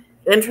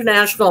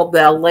 International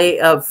Ballet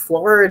of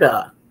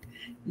Florida.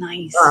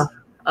 Nice.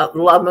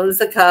 La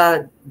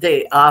Musica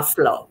de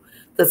Oslo,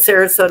 the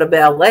Sarasota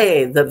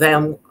Ballet, the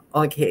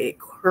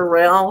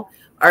Chorale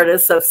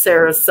Artists of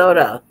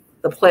Sarasota,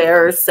 the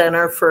Players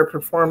Center for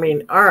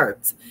Performing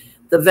Arts,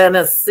 the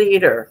Venice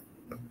Theater,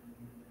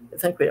 I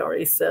think we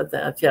already said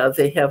that. Yeah,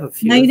 they have a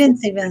few. No, you didn't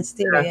say Van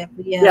Styria.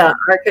 Yeah. Yeah,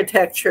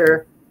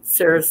 Architecture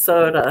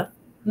Sarasota.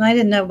 No, I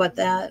didn't know about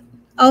that.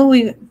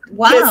 Oh,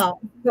 wow.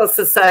 The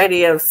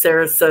Society of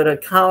Sarasota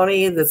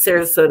County, the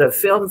Sarasota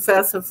Film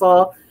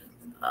Festival,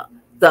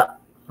 the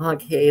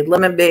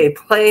Lemon Bay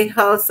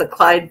Playhouse, the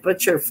Clyde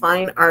Butcher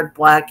Fine Art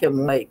Black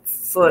and White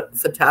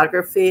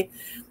Photography,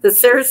 the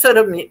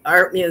Sarasota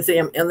Art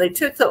Museum, and they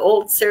took the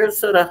old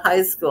Sarasota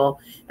High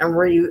School and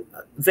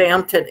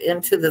revamped it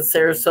into the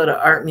Sarasota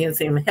Art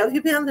Museum. Have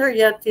you been there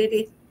yet, Dee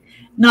Dee?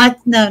 No.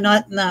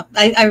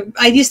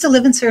 I used to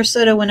live in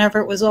Sarasota whenever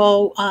it was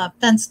all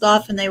fenced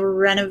off and they were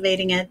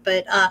renovating it,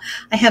 but I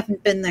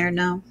haven't been there,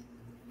 no.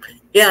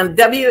 And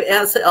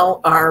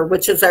WSLR,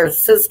 which is our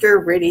sister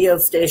radio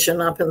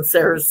station up in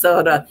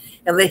Sarasota,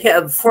 and they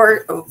have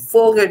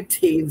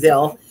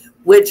Fulgertyville,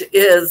 which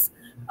is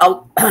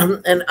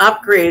an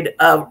upgrade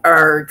of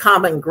our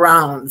common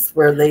grounds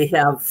where they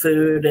have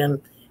food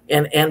and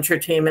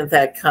entertainment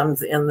that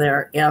comes in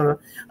there. And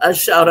a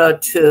shout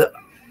out to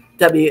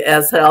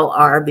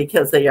WSLR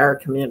because they are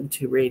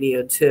community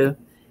radio too.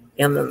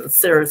 And then the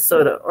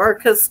Sarasota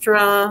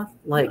Orchestra,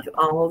 like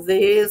all of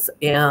these,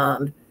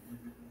 and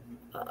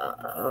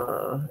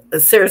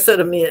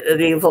Sarasota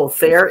Medieval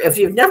Fair. If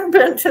you've never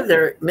been to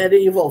their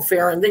medieval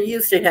fair, and they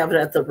used to have it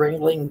at the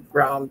Ringling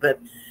Ground, but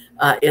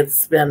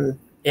it's been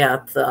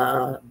at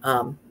the,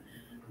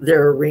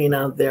 their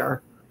arena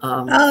there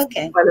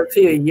quite a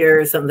few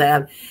years and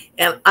that.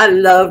 And I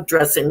love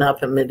dressing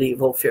up in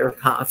medieval fair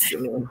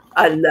costuming.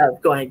 I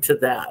love going to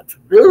that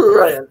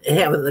and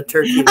having the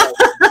turkey.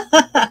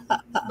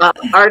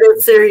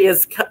 Artist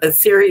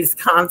series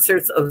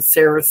Concerts of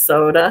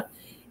Sarasota.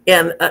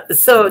 And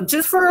so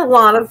just for a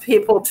lot of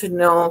people to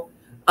know,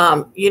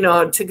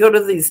 to go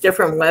to these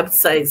different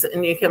websites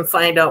and you can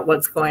find out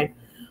what's going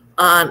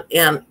on.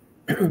 And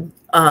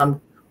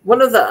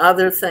one of the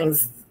other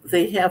things,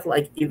 they have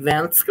like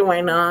events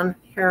going on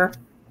here.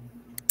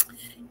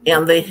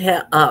 And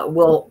they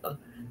will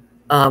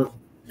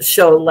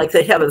show, like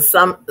they have a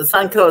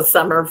Suncoast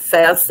Summer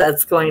Fest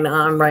that's going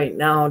on right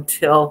now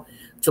till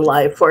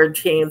July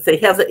 14th. They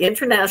have the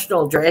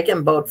International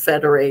Dragon Boat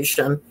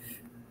Federation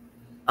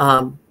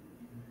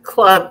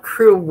Club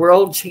Crew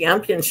World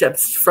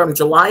Championships from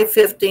July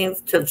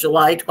 15th to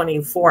July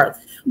 24th. Wow.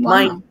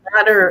 My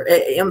daughter,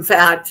 in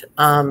fact,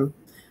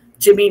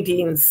 Jimmy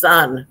Dean's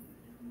son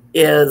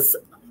is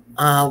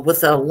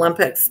with the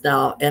Olympics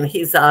now, and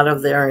he's out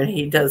of there, and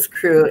he does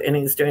crew, and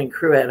he's doing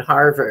crew at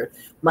Harvard.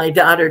 My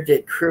daughter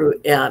did crew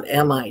at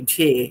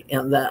MIT,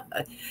 and a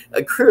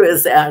crew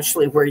is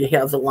actually where you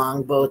have the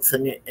long boats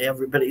and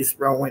everybody's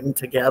rowing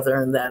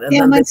together and that. And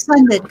yeah, my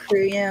son did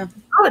crew, yeah.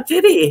 Oh,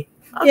 did he?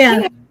 Okay.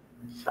 Yeah.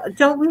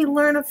 Don't we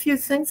learn a few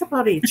things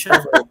about each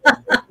other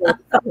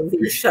on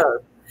these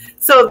shows?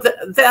 So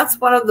that's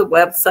one of the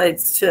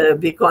websites to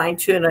be going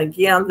to. And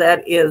again,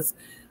 that is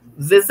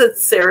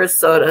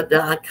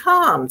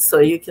visitsarasota.com. So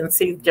you can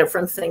see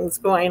different things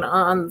going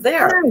on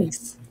there.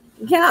 Nice.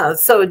 Yeah.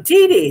 So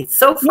Dee Dee,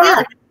 so far,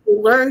 have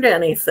you learned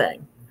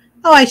anything?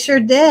 Oh, I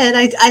sure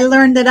did. I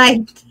learned that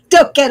I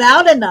don't get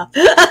out enough.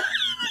 You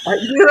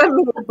and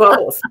me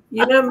both.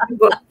 You and me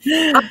both.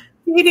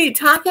 Dee Dee,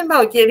 talking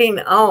about getting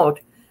out,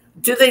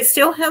 do they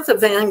still have the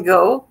Van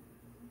Gogh?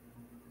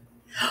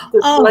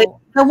 The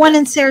one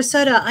in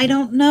Sarasota. I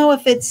don't know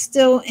if it's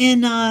still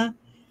in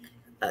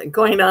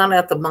going on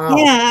at the mall.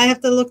 Yeah, I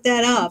have to look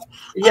that up.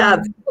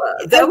 Yeah,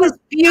 that was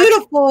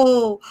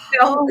beautiful.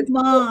 Oh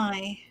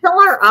my!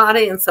 Tell our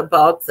audience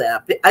about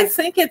that. I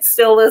think it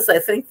still is. I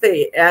think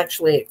they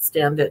actually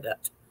extended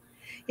it.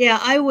 Yeah,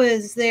 I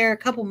was there a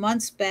couple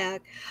months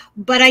back,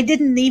 but I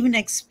didn't even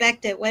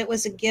expect it. It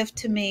was a gift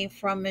to me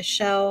from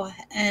Michelle,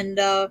 and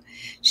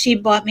she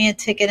bought me a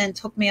ticket and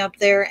took me up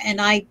there, and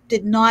I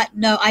didn't know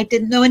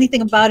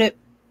anything about it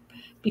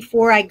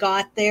before I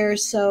got there,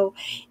 so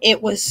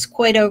it was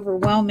quite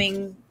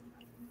overwhelming,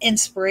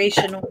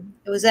 inspirational.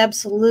 It was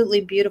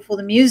absolutely beautiful.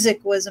 The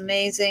music was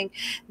amazing.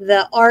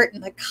 The art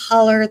and the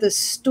color, the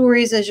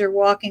stories as you're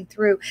walking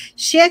through.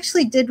 She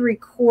actually did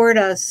record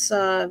us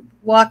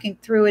walking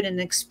through it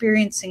and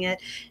experiencing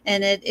it,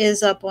 and it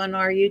is up on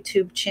our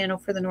YouTube channel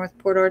for the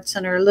Northport Arts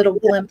Center, a little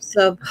glimpse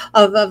of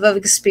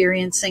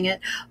experiencing it.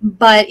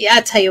 But yeah,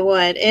 I tell you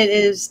what, it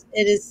is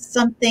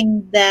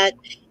something that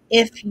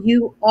if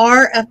you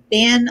are a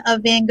fan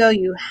of Van Gogh,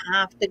 you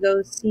have to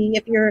go see.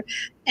 If you're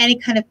any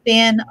kind of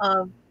fan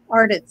of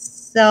art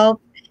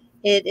itself,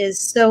 it is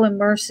so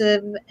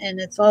immersive and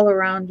it's all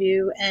around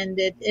you, and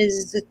it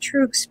is a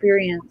true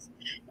experience.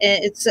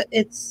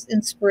 It's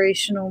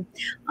inspirational.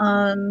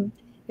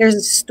 There's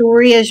a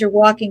story as you're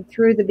walking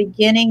through the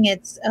beginning.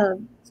 It's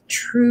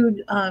true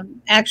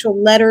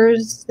actual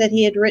letters that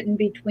he had written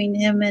between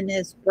him and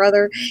his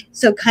brother,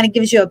 so it kind of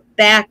gives you a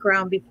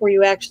background before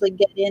you actually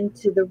get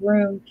into the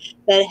room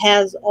that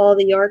has all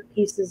the art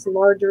pieces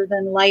larger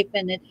than life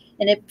in it,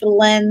 and it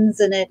blends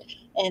and it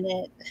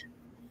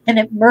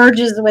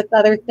merges with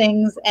other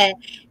things, and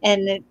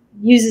it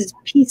uses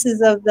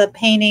pieces of the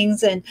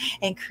paintings and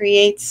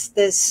creates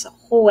this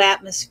whole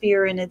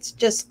atmosphere, and it's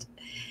just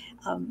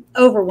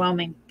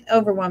overwhelming.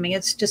 overwhelming.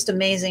 It's just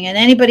amazing. And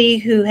anybody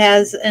who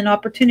has an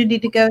opportunity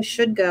to go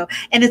should go.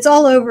 And it's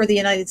all over the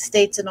United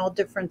States in all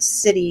different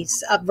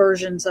cities,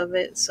 versions of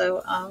it.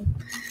 So,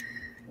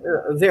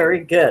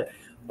 very good.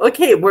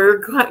 Okay,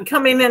 we're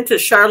coming into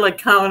Charlotte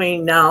County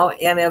now.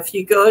 And if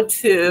you go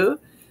to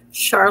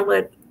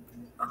Charlotte,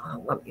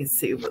 let me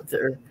see what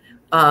their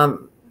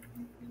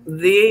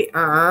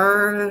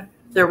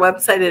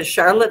website is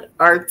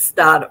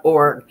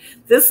charlottearts.org.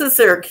 This is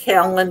their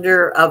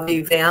calendar of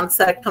events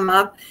that come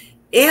up.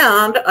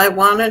 And I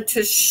wanted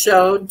to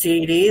show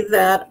Dee Dee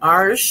that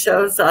ours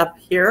shows up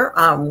here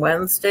on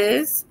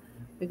Wednesdays.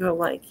 We go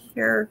like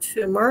here,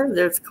 two more.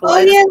 There's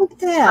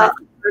Kaleidoscope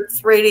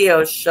Arts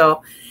radio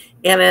show.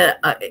 And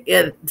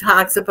it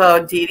talks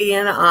about Dee Dee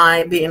and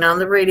I being on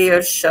the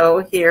radio show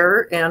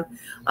here and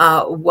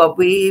what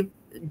we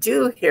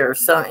do here.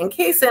 So in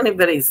case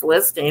anybody's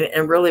listening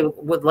and really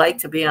would like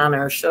to be on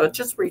our show,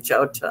 just reach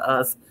out to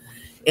us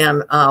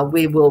and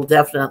we will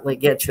definitely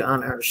get you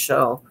on our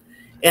show.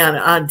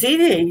 And Dee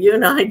Dee, you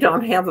and I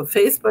don't have a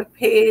Facebook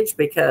page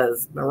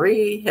because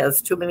Marie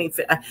has too many.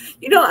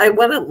 I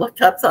went and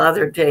looked up the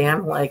other day.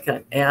 I'm like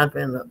an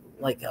admin of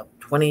like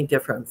 20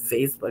 different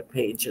Facebook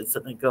pages,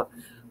 and I go,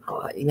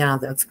 oh, yeah,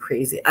 that's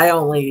crazy. I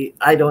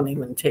don't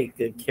even take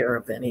good care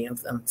of any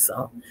of them.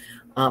 So,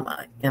 and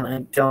I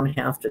don't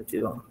have to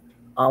do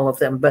all of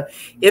them. But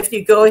if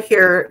you go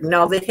here,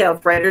 now they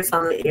have Writers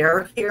on the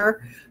Air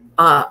here.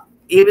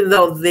 Even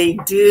though they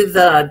do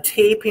the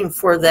taping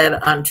for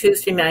that on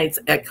Tuesday nights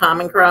at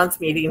Common Grounds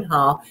Meeting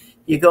Hall,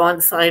 you go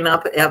and sign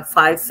up at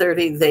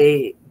 5:30.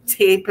 They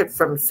tape it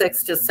from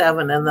 6 to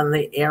 7, and then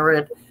they air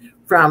it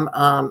from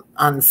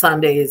on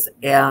Sundays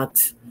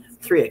at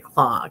 3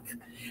 o'clock.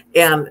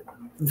 And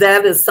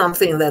that is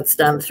something that's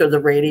done through the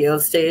radio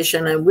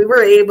station. And we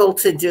were able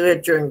to do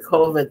it during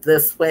COVID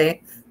this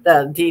way.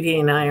 That Dee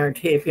Dee and I are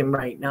taping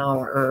right now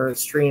or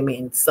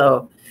streaming.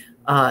 So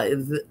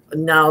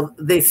now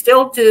they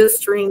still do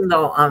stream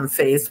though on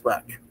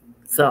Facebook.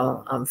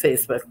 So on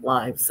Facebook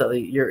Live. So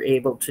you're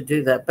able to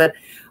do that. But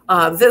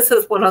this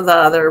is one of the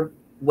other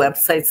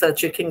websites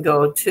that you can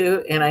go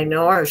to. And I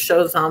know our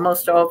show's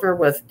almost over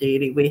with Dee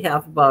Dee. We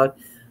have about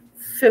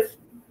 15.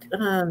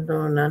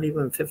 No, not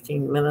even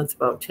 15 minutes,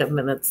 about 10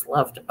 minutes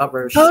left of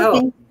our show.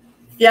 Okay.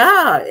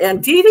 Yeah,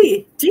 and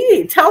Dee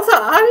Dee, tell the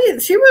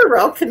audience, you were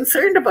real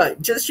concerned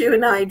about just you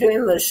and I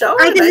doing the show.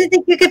 I didn't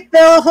think you could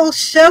fill a whole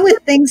show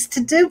with things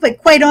to do, but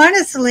quite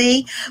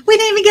honestly, we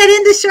didn't even get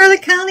into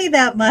Charlotte County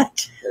that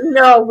much.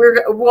 No,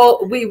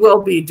 we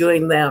will be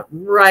doing that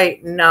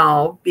right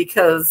now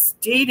because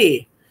Dee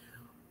Dee,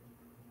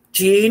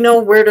 do you know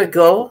where to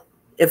go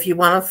if you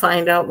want to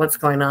find out what's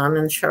going on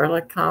in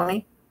Charlotte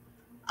County?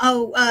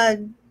 Oh,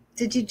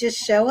 did you just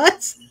show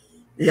us?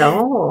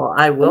 No,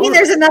 I will. I mean,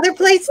 there's another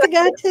place to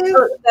go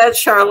to? That's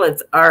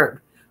Charlotte's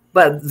Art.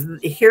 But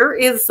here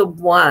is the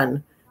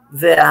one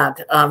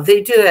that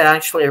they do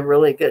actually a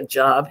really good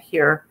job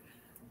here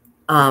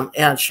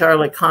at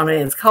Charlotte County.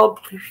 It's called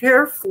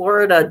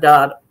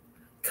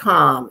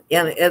pureflorida.com.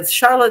 And it's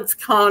Charlotte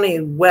County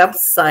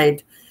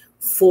website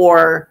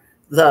for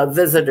the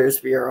Visitors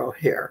Bureau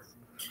here.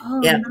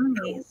 Oh, and,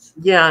 nice.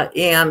 Yeah,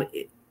 and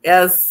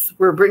as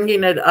we're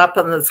bringing it up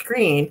on the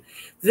screen,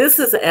 this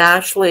is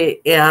actually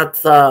at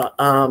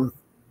the,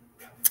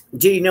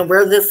 do you know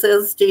where this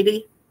is, Dee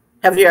Dee?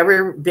 Have you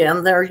ever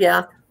been there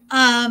yet?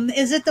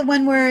 Is it the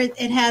one where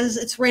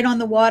it's right on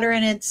the water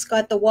and it's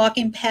got the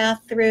walking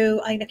path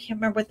through? I can't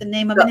remember what the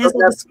name of it is.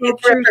 The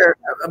sculptures.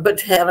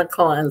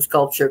 Botanical and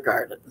Sculpture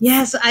Garden.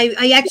 Yes,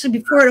 I actually,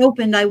 before it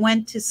opened, I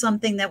went to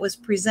something that was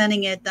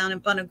presenting it down in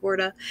Punta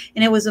Gorda,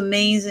 and it was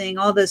amazing.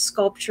 All the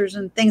sculptures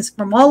and things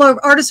from all over,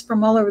 artists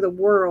from all over the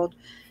world.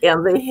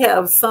 And they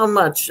have so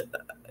much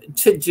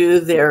to do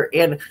there.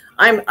 And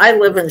I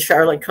live in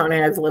Charlotte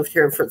County. I've lived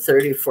here for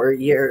 34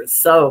 years.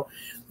 So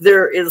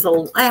there is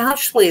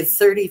actually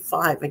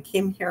 35. I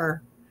came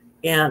here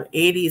in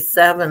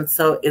 87.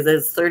 So it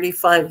is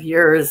 35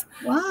 years.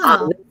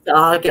 Wow. This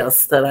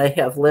August that I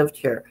have lived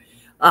here.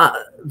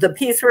 The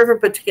Peace River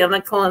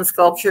Botanical and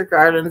Sculpture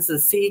Gardens, the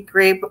Sea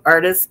Grape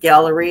Artist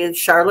Gallery,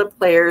 Charlotte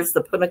Players,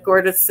 the Punta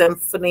Gorda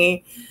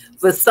Symphony,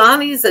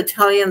 Vasani's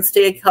Italian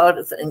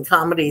Steakhouse and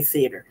Comedy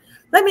Theater.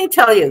 Let me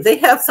tell you, they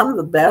have some of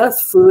the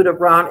best food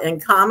around in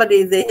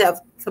comedy. They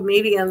have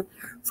comedians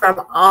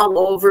from all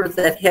over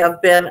that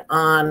have been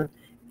on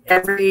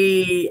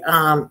every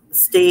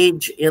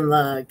stage in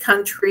the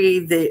country.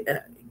 They,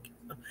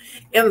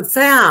 in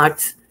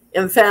fact,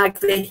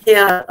 they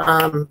had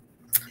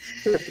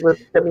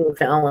with Jimmy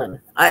Fallon.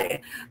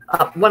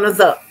 One of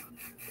the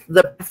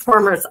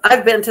performers.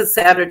 I've been to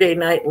Saturday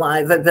Night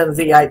Live. I've been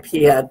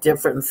VIP at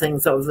different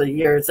things over the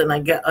years, and I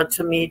get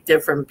to meet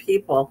different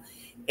people.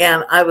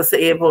 And I was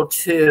able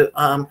to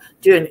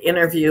do an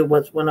interview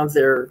with one of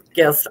their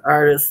guest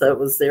artists that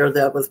was there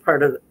that was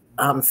part of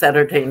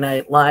Saturday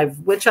Night Live,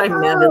 which I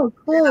met. Oh,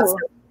 cool.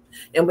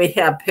 and we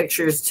have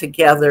pictures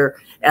together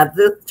at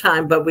this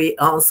time, but we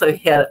also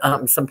had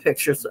some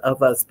pictures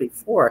of us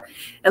before.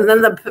 And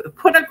then the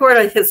Punta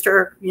Gorda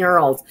Historic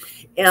Murals.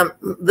 And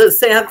the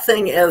sad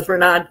thing is we're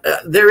not,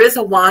 there is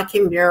a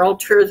walking mural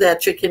tour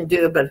that you can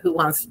do, but who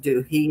wants to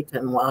do heat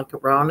and walk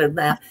around in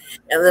that?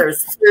 And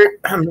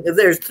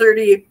there's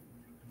 30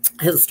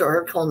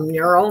 historical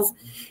murals.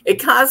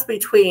 It costs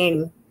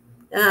between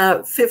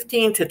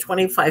 $15,000 to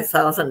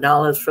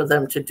 $25,000 for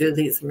them to do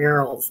these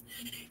murals.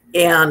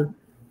 And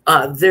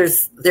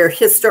they're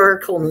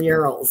historical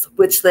murals,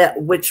 which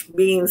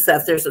means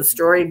that there's a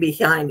story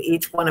behind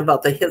each one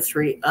about the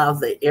history of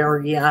the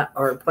area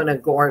or Punta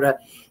Gorda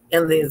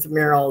in these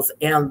murals,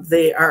 and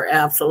they are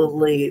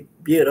absolutely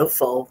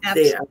beautiful.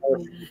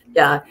 Absolutely.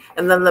 Yeah.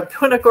 And then the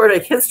Punta Gorda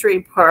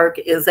History Park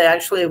is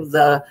actually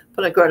the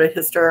Punta Gorda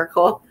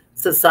Historical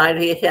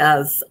Society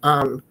has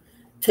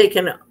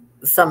taken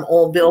some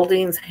old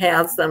buildings,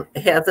 has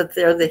it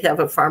there. They have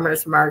a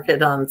farmer's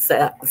market on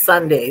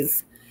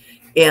Sundays.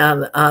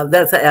 And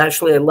that's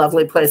actually a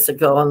lovely place to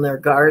go in their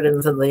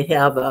gardens, and they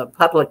have a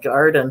public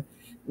garden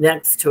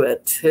next to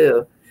it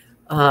too.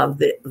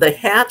 The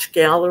Hatch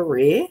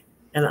Gallery,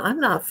 and I'm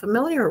not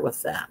familiar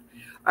with that.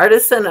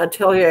 Artisan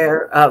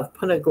Atelier of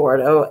Punta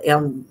Gorda,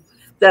 and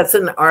that's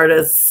an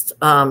artist.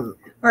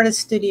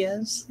 Artist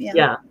Studios, yeah.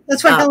 Yeah.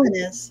 That's where Helen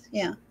is,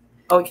 yeah.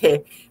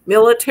 Okay.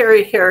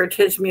 Military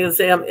Heritage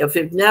Museum. If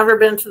you've never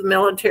been to the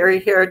Military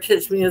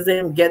Heritage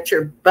Museum, get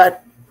your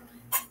butt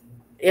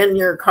in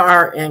your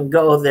car and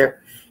go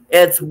there.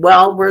 It's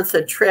well worth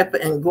a trip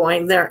and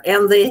going there.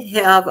 And they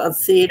have a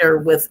theater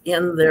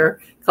within there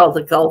called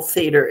the Gulf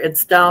Theater.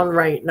 It's down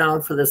right now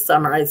for the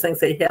summer. I think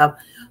they have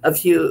a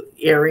few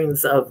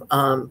airings of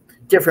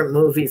different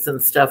movies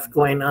and stuff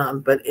going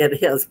on, but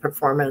it has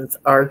performance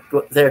art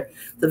there.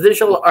 The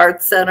Visual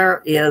Arts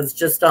Center is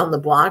just on the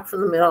block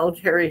from the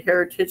Military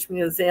Heritage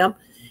Museum.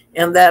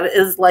 And that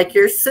is like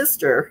your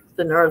sister,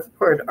 the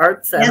Northport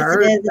Art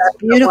Center. Yes, it is. It's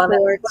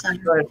beautiful art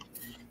center.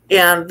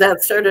 And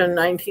that started in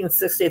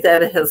 1960.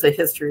 That has a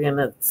history in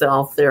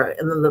itself there.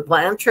 And then the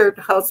Blanchard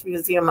House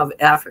Museum of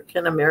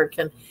African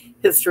American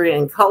History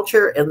and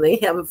Culture, and they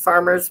have a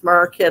farmer's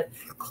market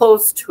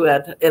close to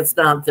it. It's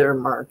not their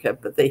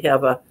market, but they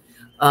have a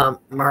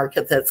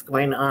market that's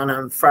going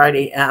on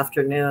Friday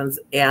afternoons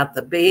at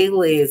the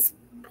Bailey's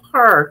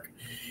Park.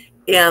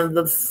 And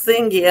the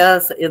thing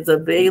is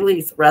the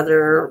Bailey's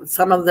brother,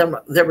 some of them,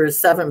 there were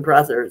 7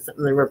 brothers,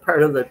 and they were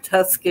part of the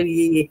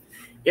Tuskegee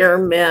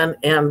Airmen,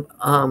 and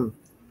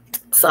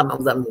some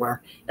of them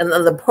were. And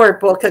then the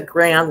Port Boca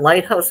Grand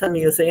Lighthouse and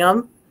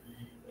Museum,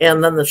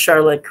 and then the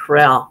Charlotte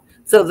Corral.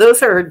 So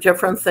those are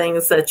different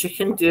things that you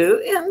can do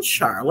in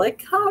Charlotte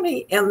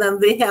County. And then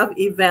they have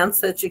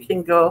events that you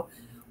can go,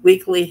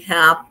 weekly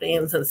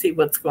happenings, and see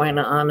what's going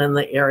on in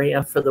the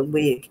area for the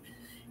week.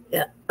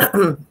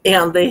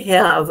 And they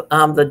have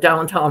the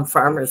downtown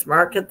farmers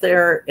market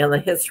there, and the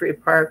history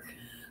park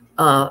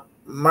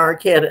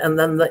market, and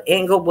then the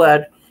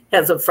Englewood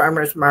has a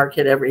farmer's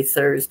market every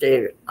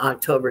Thursday,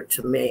 October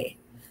to May.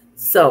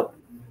 So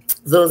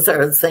those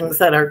are things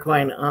that are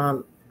going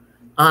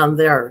on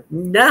there.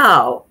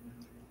 Now,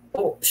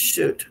 oh,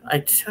 shoot,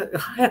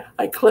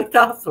 I clicked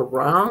off the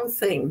wrong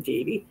thing,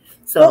 Dee Dee.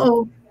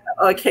 So,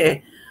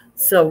 okay,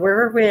 so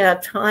where are we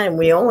at time?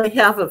 We only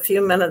have a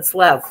few minutes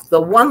left. The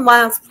one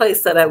last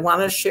place that I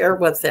want to share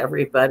with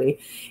everybody,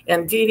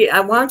 and Dee Dee, I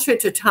want you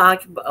to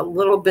talk a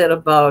little bit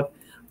about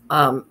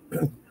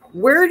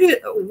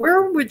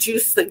where would you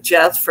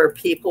suggest for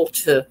people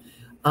to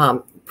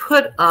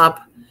put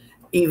up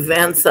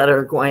events that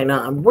are going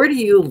on? Where do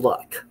you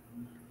look?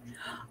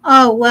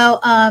 Oh, well,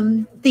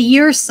 the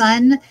Your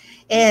Sun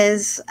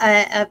is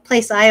a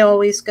place I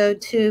always go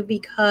to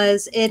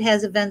because it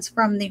has events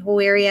from the whole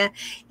area,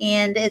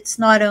 and it's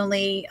not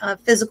only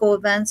physical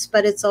events,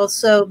 but it's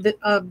also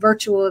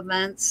virtual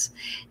events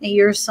at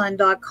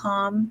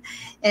yoursun.com,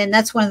 and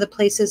that's one of the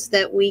places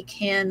that we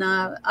can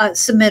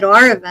submit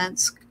our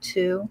events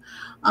to.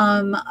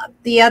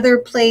 The other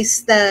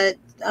place that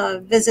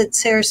Visit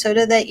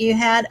Sarasota that you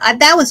had,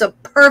 that was a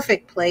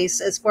perfect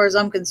place as far as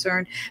I'm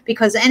concerned,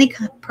 because any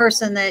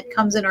person that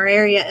comes in our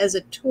area as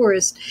a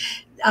tourist,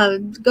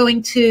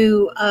 going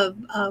to a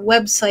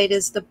website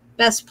is the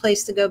best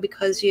place to go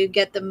because you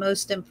get the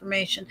most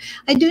information.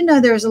 I do know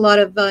there's a lot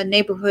of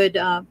neighborhood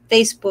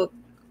Facebook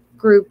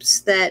groups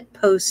that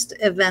post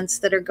events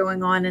that are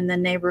going on in the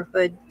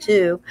neighborhood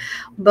too,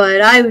 but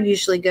I would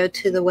usually go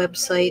to the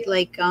website,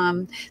 like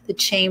the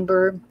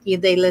chamber.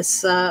 They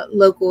list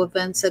local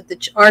events at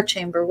our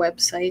chamber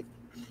website,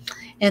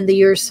 and the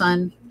Your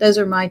Sun. Those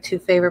are my 2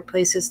 favorite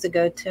places to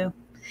go to.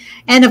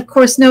 And of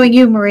course, knowing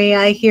you, Marie,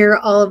 I hear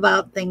all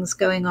about things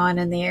going on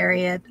in the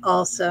area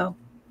also.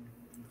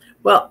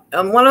 Well,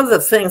 one of the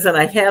things, and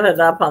I had it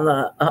up on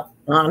the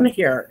on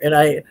here, and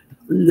I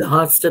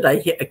lost it. I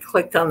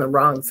clicked on the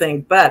wrong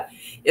thing. But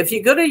if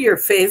you go to your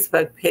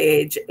Facebook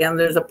page, and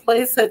there's a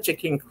place that you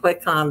can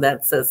click on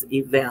that says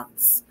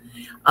events,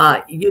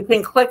 you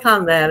can click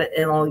on that, and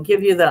it'll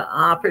give you the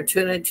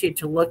opportunity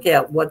to look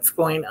at what's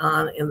going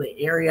on in the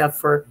area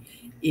for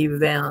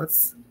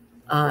events.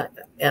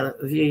 and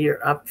view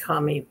your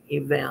upcoming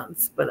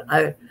events. But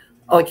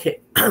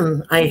okay,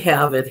 I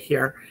have it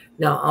here.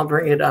 Now I'll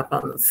bring it up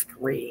on the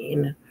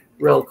screen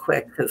real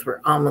quick because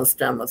we're almost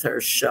done with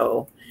our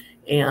show.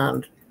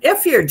 And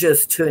if you're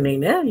just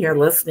tuning in, you're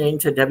listening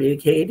to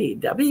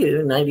WKDW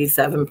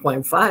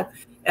 97.5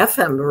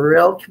 FM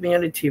Real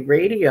Community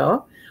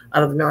Radio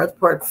out of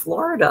Northport,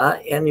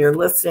 Florida, and you're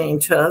listening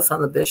to us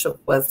on the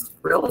Bishop West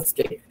Real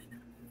Estate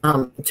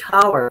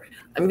Tower.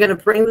 I'm going to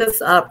bring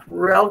this up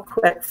real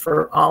quick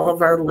for all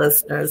of our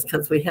listeners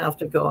because we have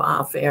to go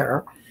off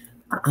air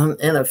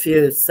in a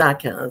few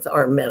seconds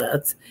or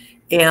minutes.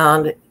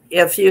 And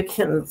if you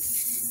can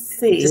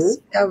see,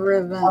 Discover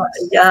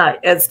Events. Yeah,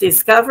 it's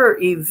Discover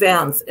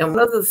Events. And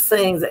one of the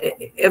things,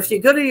 if you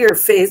go to your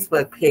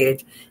Facebook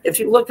page, if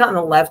you look on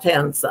the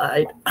left-hand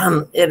side,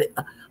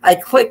 I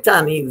clicked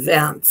on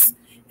events.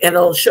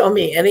 It'll show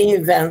me any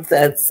event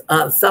that's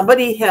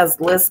somebody has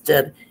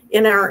listed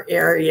in our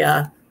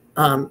area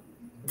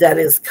that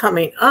is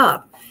coming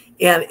up.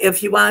 And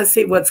if you want to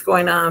see what's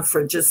going on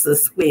for just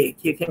this week,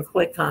 you can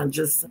click on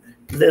just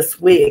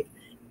this week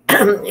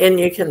and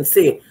you can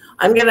see.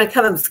 I'm going to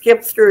kind of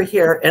skip through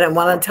here, and I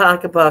want to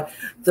talk about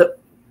the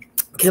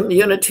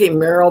community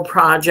mural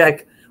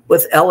project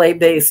with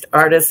LA-based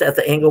artists at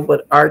the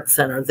Englewood Art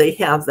Center. They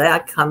have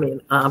that coming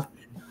up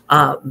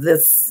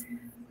this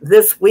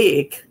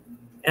week,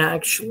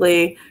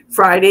 actually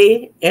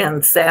Friday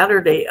and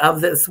Saturday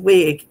of this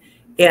week,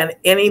 and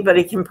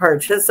anybody can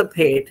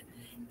participate.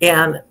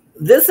 And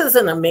this is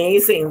an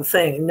amazing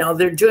thing. Now,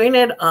 they're doing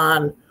it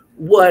on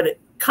wood,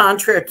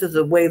 contrary to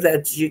the way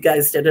that you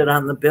guys did it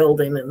on the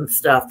building and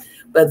stuff.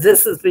 But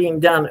this is being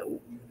done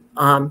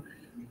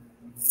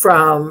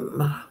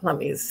from, let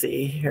me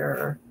see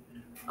here.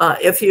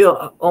 If you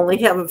only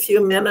have a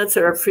few minutes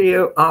or a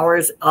few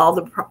hours, all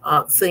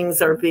the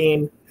things are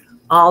being,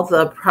 all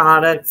the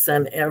products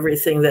and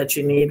everything that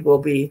you need will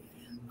be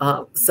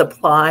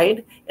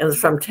supplied. And it's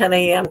from 10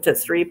 a.m. to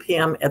 3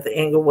 p.m. at the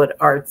Englewood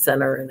Art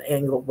Center in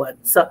Englewood.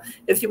 So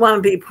if you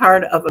want to be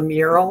part of a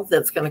mural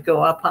that's going to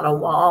go up on a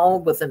wall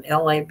with an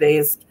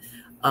LA-based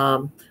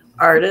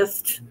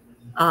artist,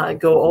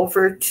 go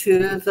over to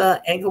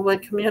the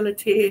Englewood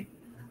community,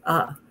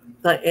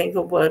 the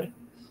Englewood.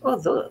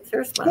 Oh,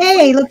 there's my.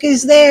 Hey, look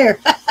who's there.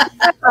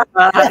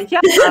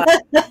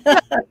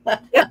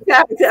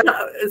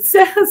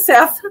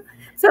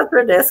 Seth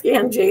Radesky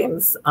and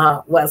James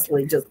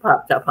Wesley just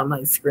popped up on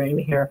my screen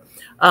here.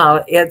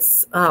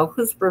 It's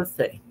whose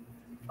birthday?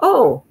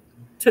 Oh,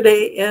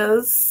 today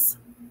is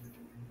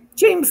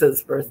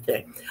James's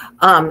birthday.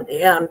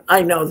 And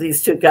I know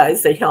these two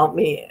guys, they helped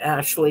me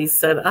actually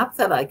set up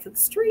that I could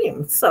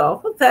stream.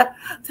 So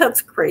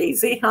that's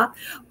crazy, huh?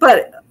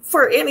 But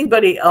for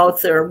anybody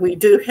out there, we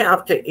do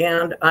have to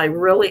end. I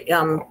really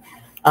am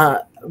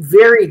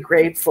very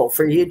grateful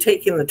for you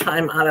taking the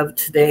time out of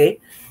today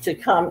to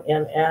come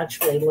and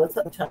actually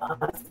listen to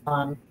us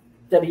on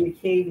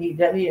WKDW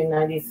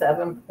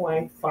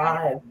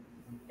 97.5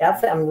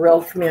 FM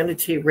Real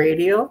Community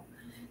Radio.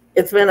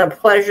 It's been a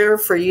pleasure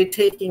for you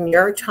taking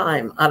your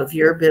time out of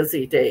your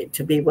busy day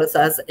to be with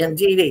us. And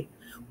Dee Dee,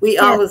 we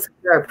always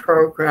start our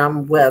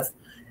program with,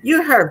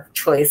 you have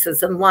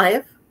choices in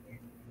life.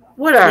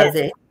 What are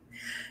they?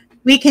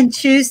 We can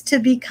choose to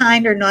be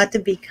kind or not to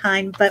be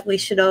kind, but we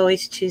should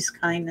always choose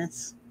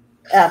kindness.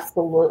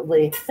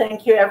 Absolutely.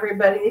 Thank you,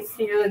 everybody.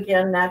 See you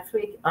again next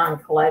week on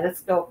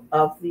Kaleidoscope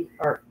of the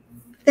Arts.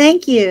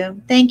 Thank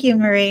you. Thank you,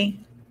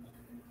 Marie.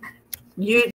 You